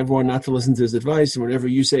encouraging everyone not to listen to his advice, and whatever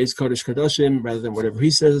you say is Kodesh Kodashim, rather than whatever he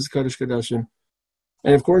says is Kodesh Kodashim.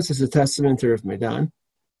 And of course, it's a testament to Rav Meidan.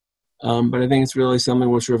 But I think it's really something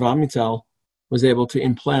which Rav Amital was able to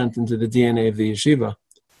implant into the DNA of the yeshiva.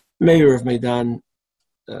 Maybe Rav Meidan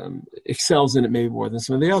excels in it maybe more than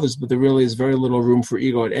some of the others, but there really is very little room for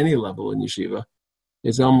ego at any level in yeshiva.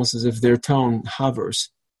 It's almost as if their tone hovers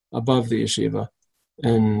above the yeshiva.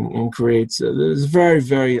 And creates there's very,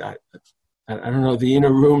 very I don't know the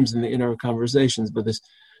inner rooms and the inner conversations, but there's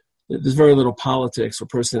very little politics or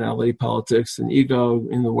personality politics and ego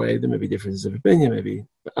in the way. There may be differences of opinion, maybe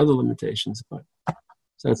other limitations, but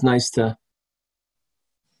so it's nice to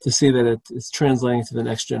see that it's translating to the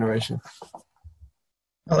next generation.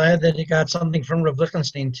 I'll add that he got something from Rav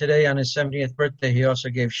Lichtenstein today on his 70th birthday. He also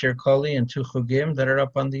gave Shir Koli and 2 Chugim that are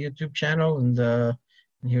up on the YouTube channel, and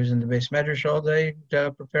he was in the Beis Medrash all day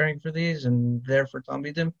preparing for these and there for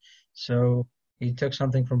Talmidim. So he took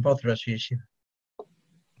something from both Rosh Yeshiva.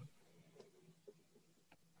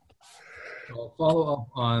 I'll follow up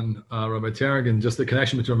on Rabbi Tarragon, just the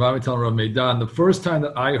connection between Rav Amital and Rav Meidan. The first time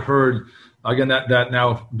that I heard, again, that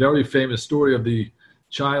now very famous story of the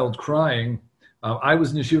child crying, I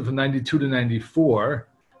was in Yeshiva from 92 to 94,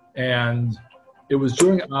 and it was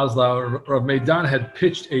during Azla. Rav Meidan had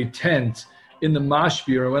pitched a tent in the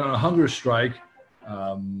Mashpir and went on a hunger strike,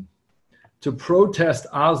 to protest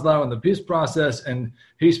Oslo and the peace process. And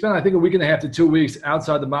he spent, I think, a week and a half to 2 weeks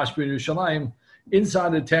outside the Mashpia in Yerushalayim,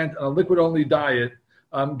 inside the tent on a liquid-only diet,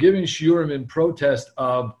 giving shiurim in protest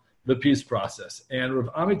of the peace process. And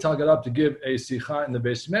Rav Amital got up to give a sikha in the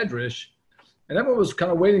Beis Medrash, and everyone was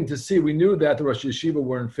kind of waiting to see. We knew that the Rosh Yeshiva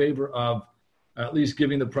were in favor of at least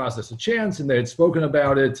giving the process a chance, and they had spoken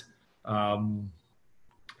about it. And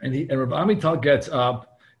Rav Amital gets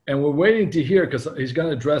up, and we're waiting to hear, because he's going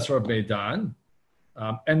to address Rav Meidan.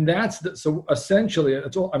 And so essentially,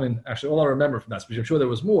 it's all, I mean, actually all I remember from that speech, I'm sure there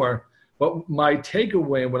was more, but my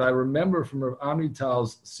takeaway and what I remember from Rav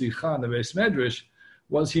Amital's sikha in the Beis Medrash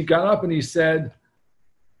was he got up and he said,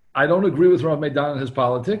 I don't agree with Rav Meidan and his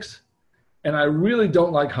politics, and I really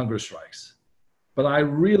don't like hunger strikes, but I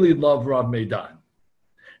really love Rav Meidan.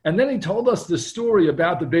 And then he told us the story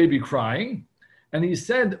about the baby crying, and he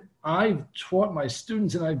said, I've taught my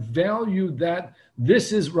students and I value that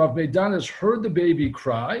this is Rav Meidan has heard the baby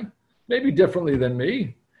cry, maybe differently than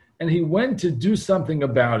me, and he went to do something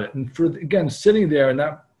about it. And for, again, sitting there and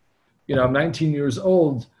that, I'm 19 years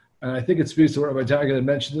old, and I think it speaks to what Rabbi Targum had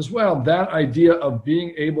mentioned as well, that idea of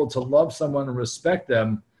being able to love someone and respect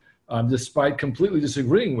them, despite completely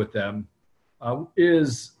disagreeing with them,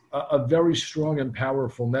 is a very strong and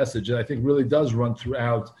powerful message, and I think really does run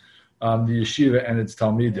throughout the yeshiva and its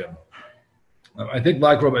talmidim. I think,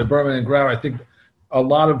 like Rabbi Berman and Grau, I think a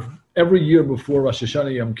lot of every year before Rosh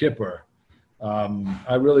Hashanah Yom Kippur,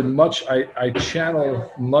 I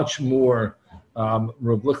channel much more Rav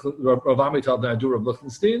Amital than I do Rav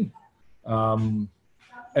Lichtenstein,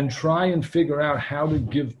 and try and figure out how to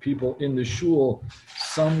give people in the shul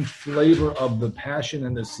some flavor of the passion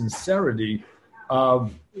and the sincerity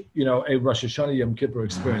of a Rosh Hashanah Yom Kippur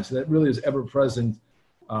experience that really is ever present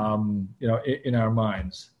in our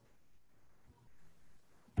minds.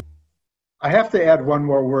 I have to add one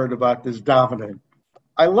more word about this davening.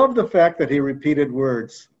 I love the fact that he repeated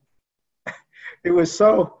words. It was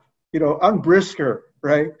so, unbrisker,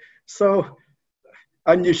 right? So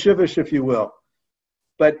un-yeshivish, if you will.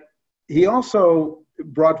 But he also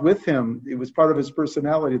brought with him, it was part of his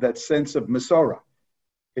personality, that sense of Masorah.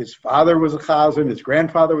 His father was a chazan, his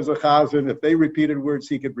grandfather was a chazan. If they repeated words,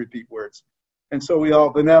 he could repeat words. And so we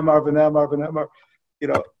all, v'nemar.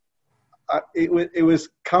 It was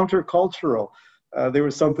countercultural. There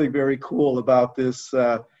was something very cool about this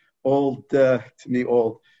old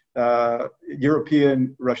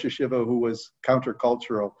European Rosh Yeshiva who was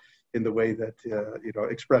countercultural in the way that,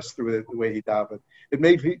 expressed through the way he davened. It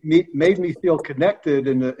made me feel connected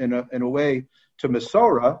in a way to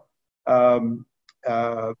Masorah,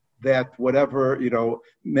 that whatever,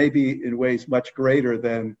 maybe in ways much greater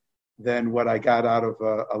than what I got out of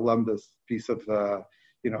a lumdus piece of, a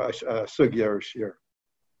sugya or shir.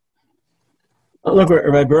 Look,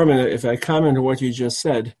 Rabbi Berman, if I comment on what you just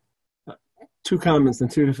said, two comments on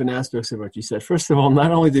two different aspects of what you said. First of all,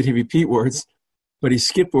 not only did he repeat words, but he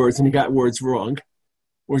skipped words and he got words wrong,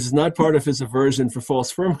 which is not part of his aversion for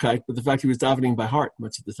false firmkeit, but the fact he was davening by heart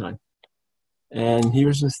much of the time. And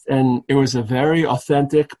it was a very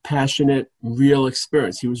authentic, passionate, real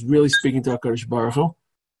experience. He was really speaking to HaKadosh Baruch Hu.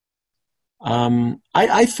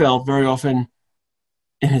 I felt very often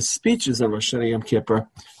in his speeches on Rosh Hashanah Yom Kippur,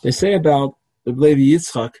 they say about the Levi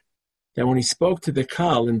Yitzchak that when he spoke to the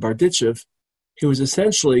Kal in Barditchev, he was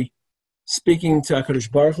essentially speaking to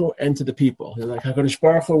HaKadosh Baruch Hu and to the people. Like HaKadosh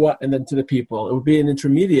Baruch Hu and then to the people. It would be an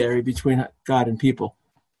intermediary between God and people.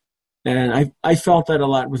 And I felt that a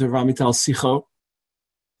lot with Rav Amital's Sicho,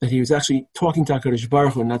 that he was actually talking to HaKadosh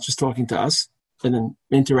Baruch Hu, not just talking to us, and then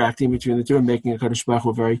interacting between the two and making HaKadosh Baruch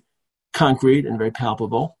Hu very concrete and very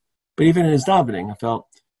palpable. But even in his davening, I felt,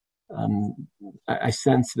 I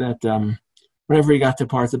sensed that whenever he got to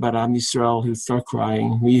parts about Am Yisrael, he would start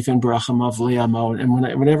crying. And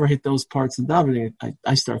whenever I hit those parts in davening,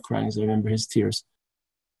 I start crying as I remember his tears.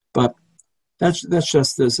 But that's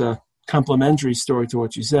just as a complementary story to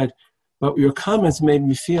what you said. But your comments made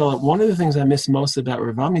me feel that one of the things I miss most about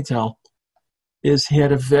Rav Amital is he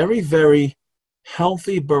had a very, very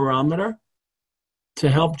healthy barometer to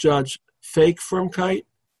help judge fake firmkeit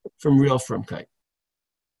from real firmkeit.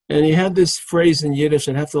 And he had this phrase in Yiddish,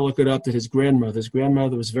 I'd have to look it up, that his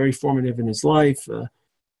grandmother was very formative in his life.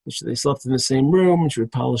 They slept in the same room, and she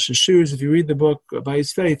would polish his shoes. If you read the book by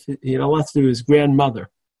his faith, he had a lot to do with his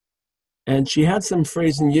grandmother. And she had some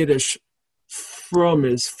phrase in Yiddish, from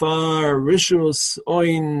his far, rishus,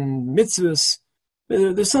 oin, mitzvahs.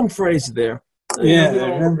 There's some phrase there. Yeah, I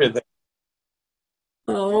remember that.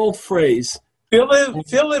 An old phrase. Fill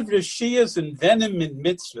of Rashias and venom in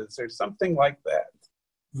mitzvahs or something like that.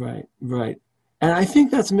 Right. And I think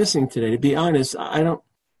that's missing today. To be honest, I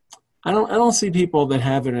don't see people that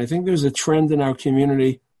have it. And I think there's a trend in our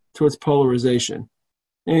community towards polarization.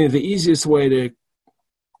 And the easiest way to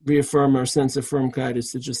reaffirm our sense of Frumkeit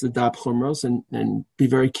is to just adopt chumros and be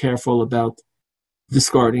very careful about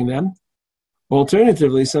discarding them.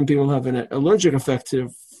 Alternatively, some people have an allergic effect to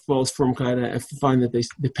false Frumkeit. I find that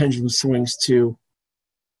the pendulum swings too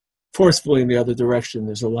forcefully in the other direction.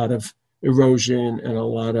 There's a lot of erosion and a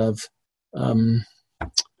lot of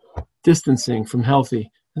distancing from healthy.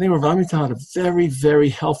 I think Rav Amital had a very, very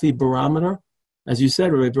healthy barometer, as you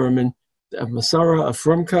said, Rabbi Berman, of Masara, of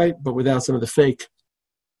Frumkeit, but without some of the fake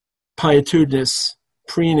pietudinous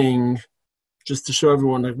preening, just to show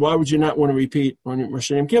everyone, like, why would you not want to repeat on Rosh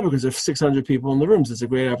Hashanah Kippur? Because there's 600 people in the rooms. It's a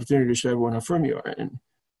great opportunity to show everyone how firm you are, and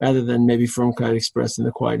rather than maybe Frumkeit expressed in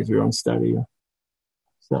the quiet of your own study.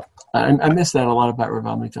 So I miss that a lot about Rav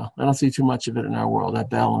Amital. I don't see too much of it in our world, that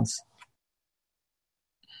balance.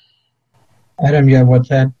 Adam, you have what's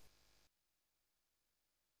that?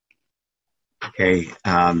 Okay.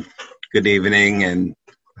 Good evening and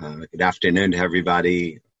good afternoon to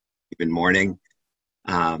everybody. Even morning.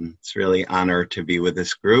 It's really an honor to be with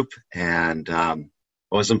this group, and I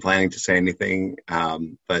wasn't planning to say anything,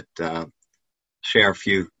 but share a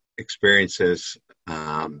few experiences.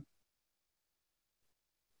 I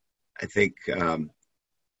think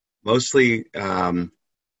mostly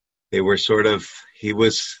they were sort of, he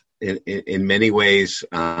was in many ways,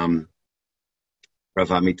 Rav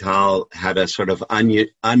Amital had a sort of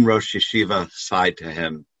un-Rosh Yeshiva side to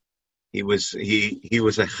him. He was a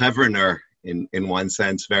Chevroner in one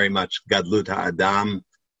sense, very much Gadlut HaAdam,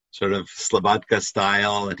 sort of Slobodka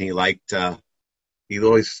style, and he liked, he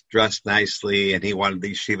always dressed nicely, and he wanted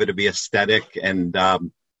the yeshiva to be aesthetic, and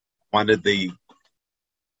wanted the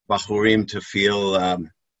Bachurim to feel,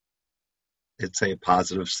 let's say,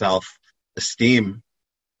 positive self-esteem,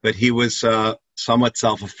 but he was somewhat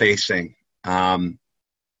self-effacing. Some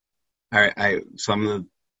of the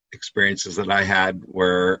experiences that I had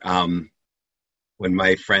were when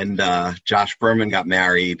my friend Josh Berman got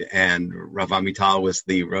married, and Rav Amital was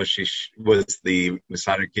the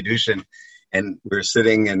Mesader Kiddushin, and we were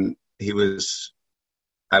sitting, and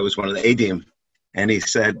I was one of the Adim, and he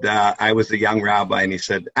said, I was a young rabbi, and he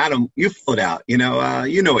said, Adam, you fill it out, you know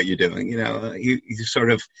what you're doing, he's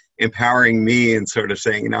sort of empowering me and sort of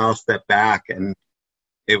saying, I'll step back. And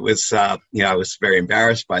it was, I was very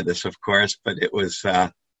embarrassed by this, of course, but it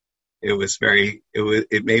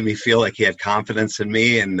made me feel like he had confidence in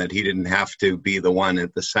me and that he didn't have to be the one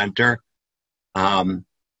at the center.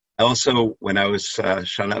 Also, when I was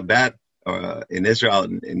Shana Bet in Israel,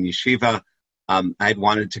 in Yeshiva, I'd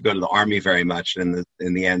wanted to go to the army very much. And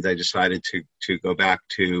in the end, I decided to go back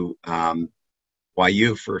to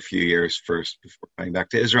YU for a few years first before going back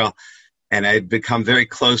to Israel. And I'd become very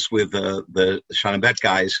close with the Shana Bet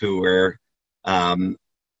guys who were, I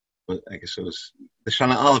guess it was the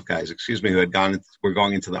Shana Aleph guys, who were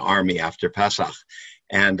going into the army after Pesach.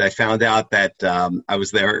 And I found out that I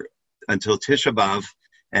was there until Tisha B'Av,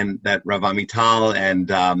 and that Rav Amital and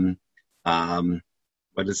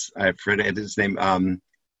I forget his name,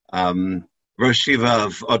 Rosh Shiva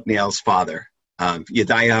of Otniel's father,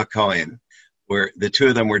 Yedaya Cohen, where the two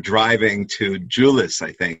of them were driving to Julis,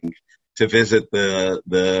 I think, to visit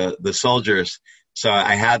the soldiers. So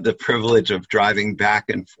I had the privilege of driving back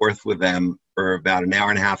and forth with them for about an hour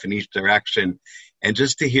and a half in each direction, and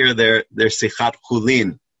just to hear their Sichat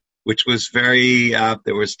Chulin, which was very,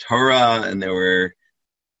 there was Torah, and they were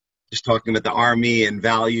just talking about the army and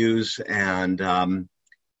values, and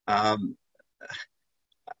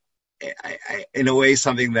in a way,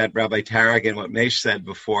 something that Rabbi Tarek and what Mesh said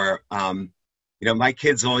before, my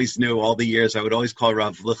kids always knew all the years. I would always call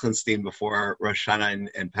Rav Lichtenstein before Rosh Hashanah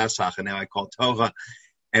and Pesach, and now I call Tova,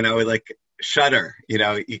 and I would shudder.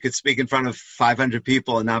 You could speak in front of 500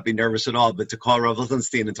 people and not be nervous at all, but to call Rav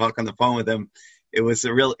Lichtenstein and talk on the phone with him, it was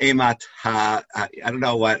a real emat. I don't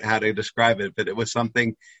know how to describe it, but it was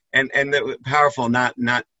something, and it was powerful, not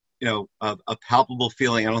a palpable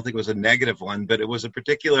feeling. I don't think it was a negative one, but it was a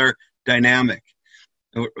particular dynamic.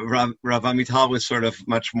 Rav Amital was sort of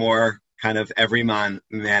much more kind of everyman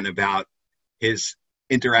man about his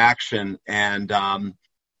interaction, and I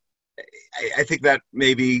think that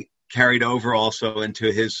maybe carried over also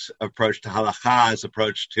into his approach to halakha, his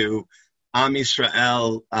approach to Am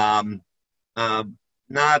Yisrael,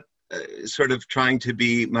 not sort of trying to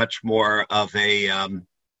be much more of a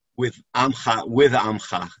with Amcha,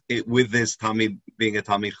 with this Talmid being a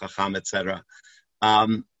Talmid Chacham, etc.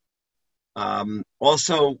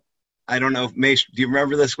 Also, I don't know, Mesh, do you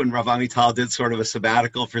remember this when Rav Amital did sort of a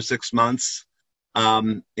sabbatical for 6 months?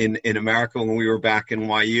 in America when we were back in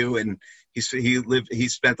YU, and he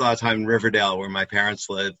spent a lot of time in Riverdale where my parents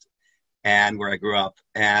lived and where I grew up.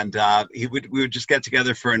 And we would just get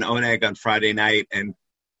together for an oneg on Friday night, and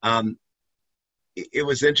it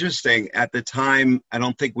was interesting at the time. I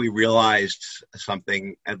don't think we realized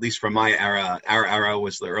something, at least from my era. Our era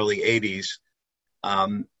was the early 80s.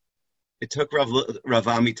 It took Rav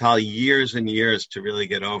Amital years and years to really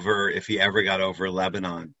get over, if he ever got over,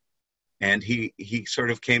 Lebanon. And he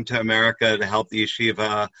sort of came to America to help the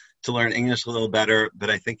yeshiva, to learn English a little better,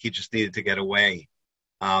 but I think he just needed to get away.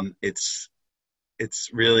 It's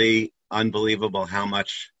really unbelievable how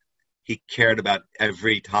much he cared about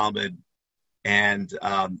every Talmud, and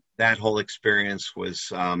that whole experience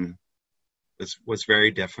was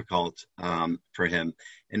very difficult for him.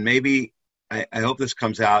 And maybe I hope this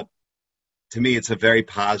comes out. To me, it's a very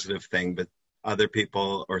positive thing, but other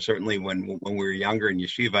people, or certainly when we were younger in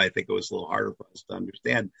yeshiva, I think it was a little harder for us to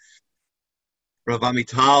understand. Rav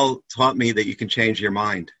Amital taught me that you can change your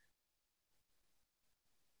mind.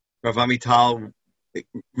 Rav Amital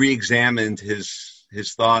re-examined his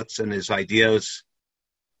thoughts and his ideas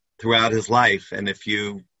throughout his life. And if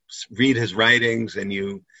you read his writings and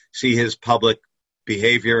you see his public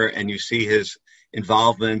behavior and you see his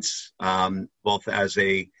involvements, both as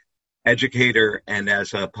a educator and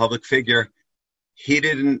as a public figure, he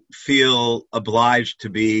didn't feel obliged to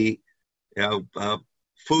be,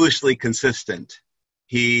 foolishly consistent.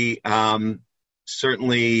 He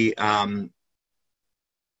certainly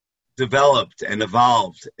developed and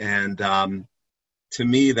evolved, and to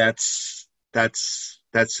me, that's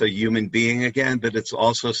a human being again. But it's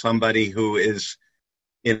also somebody who is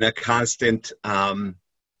in a constant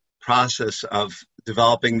process of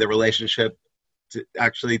developing the relationship to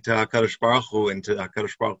HaKadosh Baruch Hu and to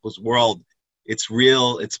HaKadosh Baruch Hu's world. It's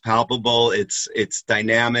real, it's palpable, it's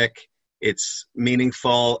dynamic, it's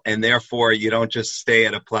meaningful, and therefore you don't just stay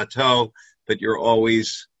at a plateau, but you're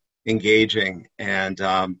always engaging. And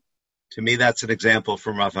to me, that's an example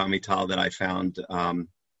from Rav Amital that I found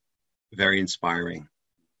very inspiring.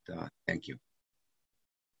 Thank you.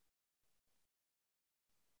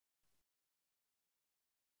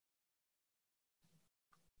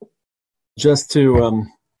 Just to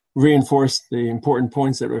reinforce the important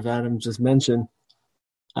points that Rav Adam just mentioned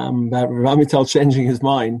about Rav Amital changing his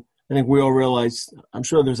mind, I think we all realize, I'm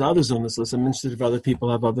sure there's others on this list, I'm interested if other people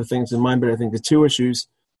have other things in mind, but I think the two issues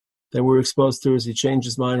that we're exposed to is he changed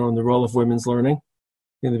his mind on the role of women's learning.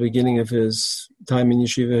 In the beginning of his time in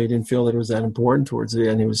yeshiva, he didn't feel that it was that important. Towards the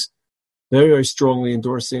end, he was very, very strongly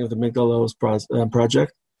endorsing of the Migdal Oz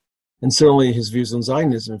project. And certainly his views on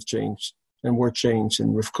Zionism have changed and were changed.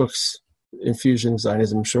 And Rav Kook's infusion of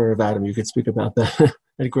Zionism, I'm sure, of Adam, you could speak about that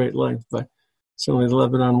at great length. But certainly the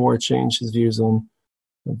Lebanon War changed his views on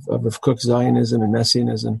of Rav Kook's Zionism and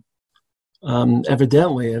Messianism.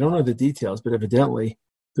 Evidently, I don't know the details, but evidently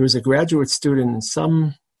there was a graduate student in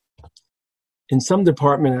some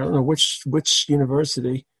department, I don't know which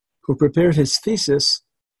university, who prepared his thesis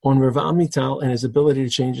on Rav Amital and his ability to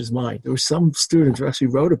change his mind. There were some students who actually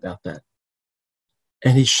wrote about that.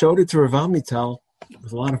 And he showed it to Rav Amital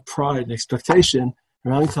with a lot of pride and expectation.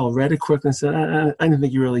 Rav Amital read it quickly and said, I didn't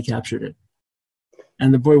think you really captured it.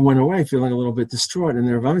 And the boy went away feeling a little bit distraught. And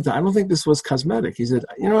then Rav Amital, I don't think this was cosmetic. He said,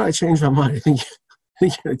 you know what, I changed my mind. I think you're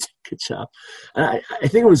going to do a good job. And I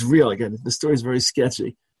think it was real. Again, the story is very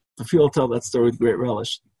sketchy. But people tell that story with great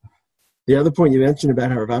relish. The other point you mentioned about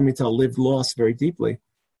how Rav Amital lived loss very deeply,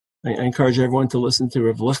 I encourage everyone to listen to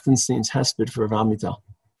Rav Lichtenstein's Hesped for Rav Amital.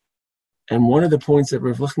 And one of the points that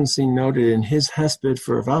Rav Lichtenstein noted in his Hesped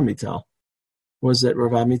for Rav Amital was that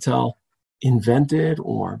Rav Amital invented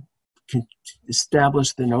or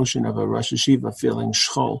established the notion of a Rosh Yeshiva feeling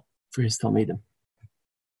shchol for his Talmidim.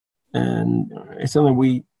 And it's something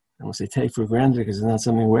we, I won't say take for granted because it's not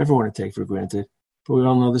something we ever want to take for granted, but we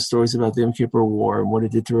all know the stories about the Yom Kippur War and what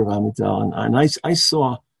it did to Rav Amital. And I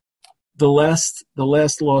saw the last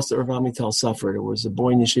loss that Rav Amital suffered. It was a boy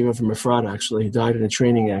in yeshiva from Efrat, actually. He died in a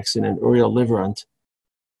training accident, Uriel Liverant,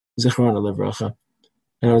 Zichrona Livracha.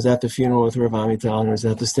 And I was at the funeral with Rav Amital, and I was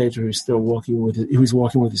at the stage where he was still walking with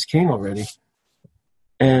his cane already.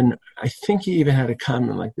 And I think he even had a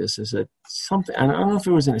comment like this: is that something? I don't know if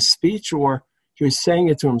it was in a speech or he was saying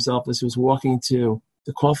it to himself as he was walking to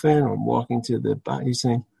the coffin or walking to the body. He's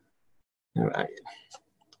saying,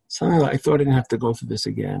 something like, I thought I didn't have to go through this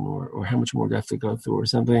again, or how much more do I have to go through, or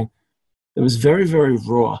something. It was very, very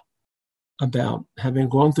raw about having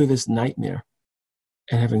gone through this nightmare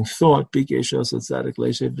and having thought, and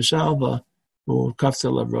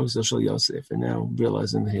now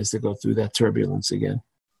realizing that he has to go through that turbulence again.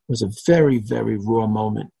 It was a very, very raw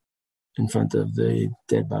moment in front of the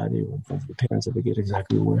dead body or in front of the parents. I forget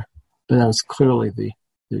exactly where. But that was clearly the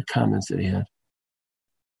comments that he had.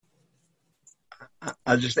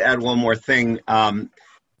 I'll just add one more thing. A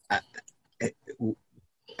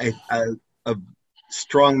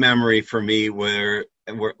strong memory for me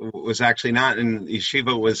was actually not in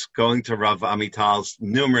yeshiva, was going to Rav Amital's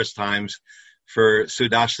numerous times for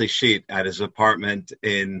Sudah Shlishit at his apartment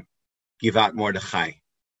in Givat Mordechai.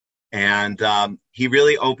 And he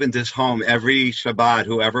really opened his home. Every Shabbat,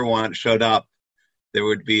 whoever showed up, there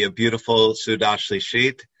would be a beautiful Sudah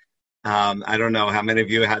Shlishit. I don't know how many of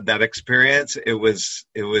you had that experience. It was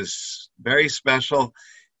very special.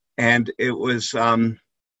 And it was,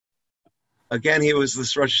 again, he was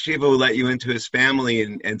this Rosh Yeshiva who let you into his family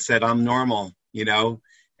and said, I'm normal,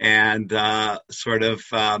 and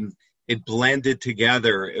it blended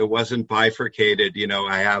together. It wasn't bifurcated.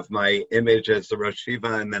 I have my image as the Rosh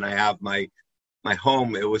Yeshiva and then I have my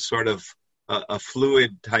home. It was sort of a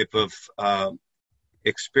fluid type of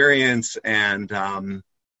experience. And I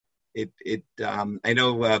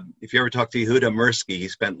know if you ever talk to Yehuda Mirsky, he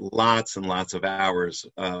spent lots and lots of hours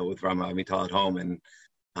with Rav Amital at home, and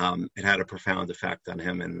it had a profound effect on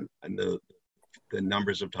him. And the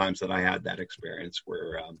numbers of times that I had that experience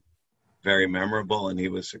were very memorable, and he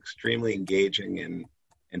was extremely engaging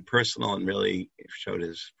and personal, and really showed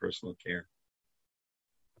his personal care.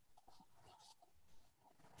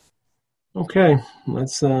 Okay,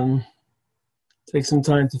 let's take some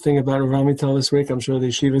time to think about Rav Amital this week. I'm sure the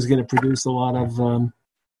yeshiva is going to produce a lot of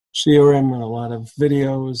shiurim and a lot of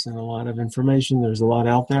videos and a lot of information. There's a lot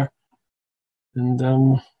out there.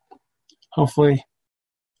 And hopefully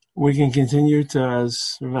we can continue to,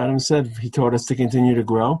 as Rav Adam said, he taught us to continue to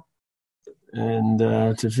grow and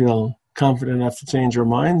to feel confident enough to change our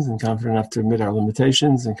minds and confident enough to admit our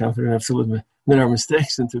limitations and confident enough to admit our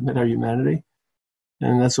mistakes and to admit our humanity.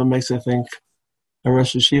 And that's what makes, I think, a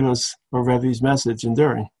Rosh Yeshiva's or Rebbe's message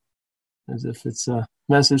enduring. As if it's a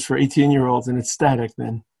message for 18-year-olds and it's static,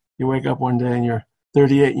 then you wake up one day and you're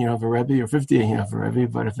 38 and you have a Rebbe, or 58 and you have a Rebbe.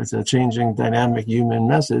 But if it's a changing, dynamic human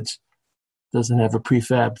message, it doesn't have a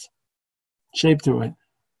prefabbed shape to it.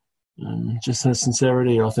 Just has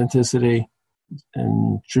sincerity, authenticity,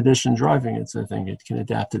 and tradition driving it. So I think it can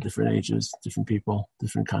adapt to different ages, different people,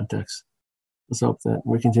 different contexts. Let's hope that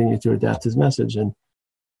we continue to adapt his message. And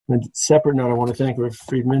on a separate note, I want to thank Rav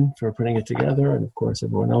Friedman for putting it together, and of course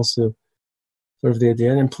everyone else who thought of the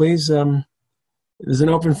idea. And please, there's an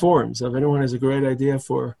open forum, so if anyone has a great idea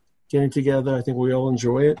for getting together, I think we all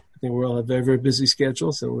enjoy it. I think we all have very, very busy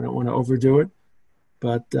schedules, so we don't want to overdo it.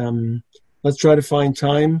 But let's try to find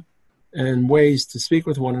time and ways to speak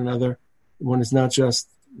with one another when it's not just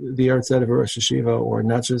the outside of a Rosh Yeshiva, or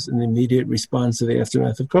not just an immediate response to the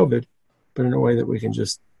aftermath of COVID, but in a way that we can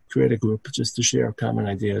just create a group just to share common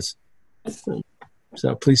ideas.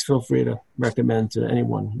 So please feel free to recommend to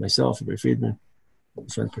anyone, myself, Rav Friedman,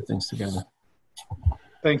 try to put things together.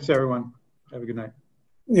 Thanks, everyone. Have a good night.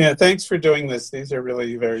 Yeah, thanks for doing this. These are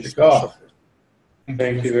really very special.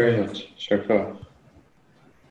 Thank you very much. Sure.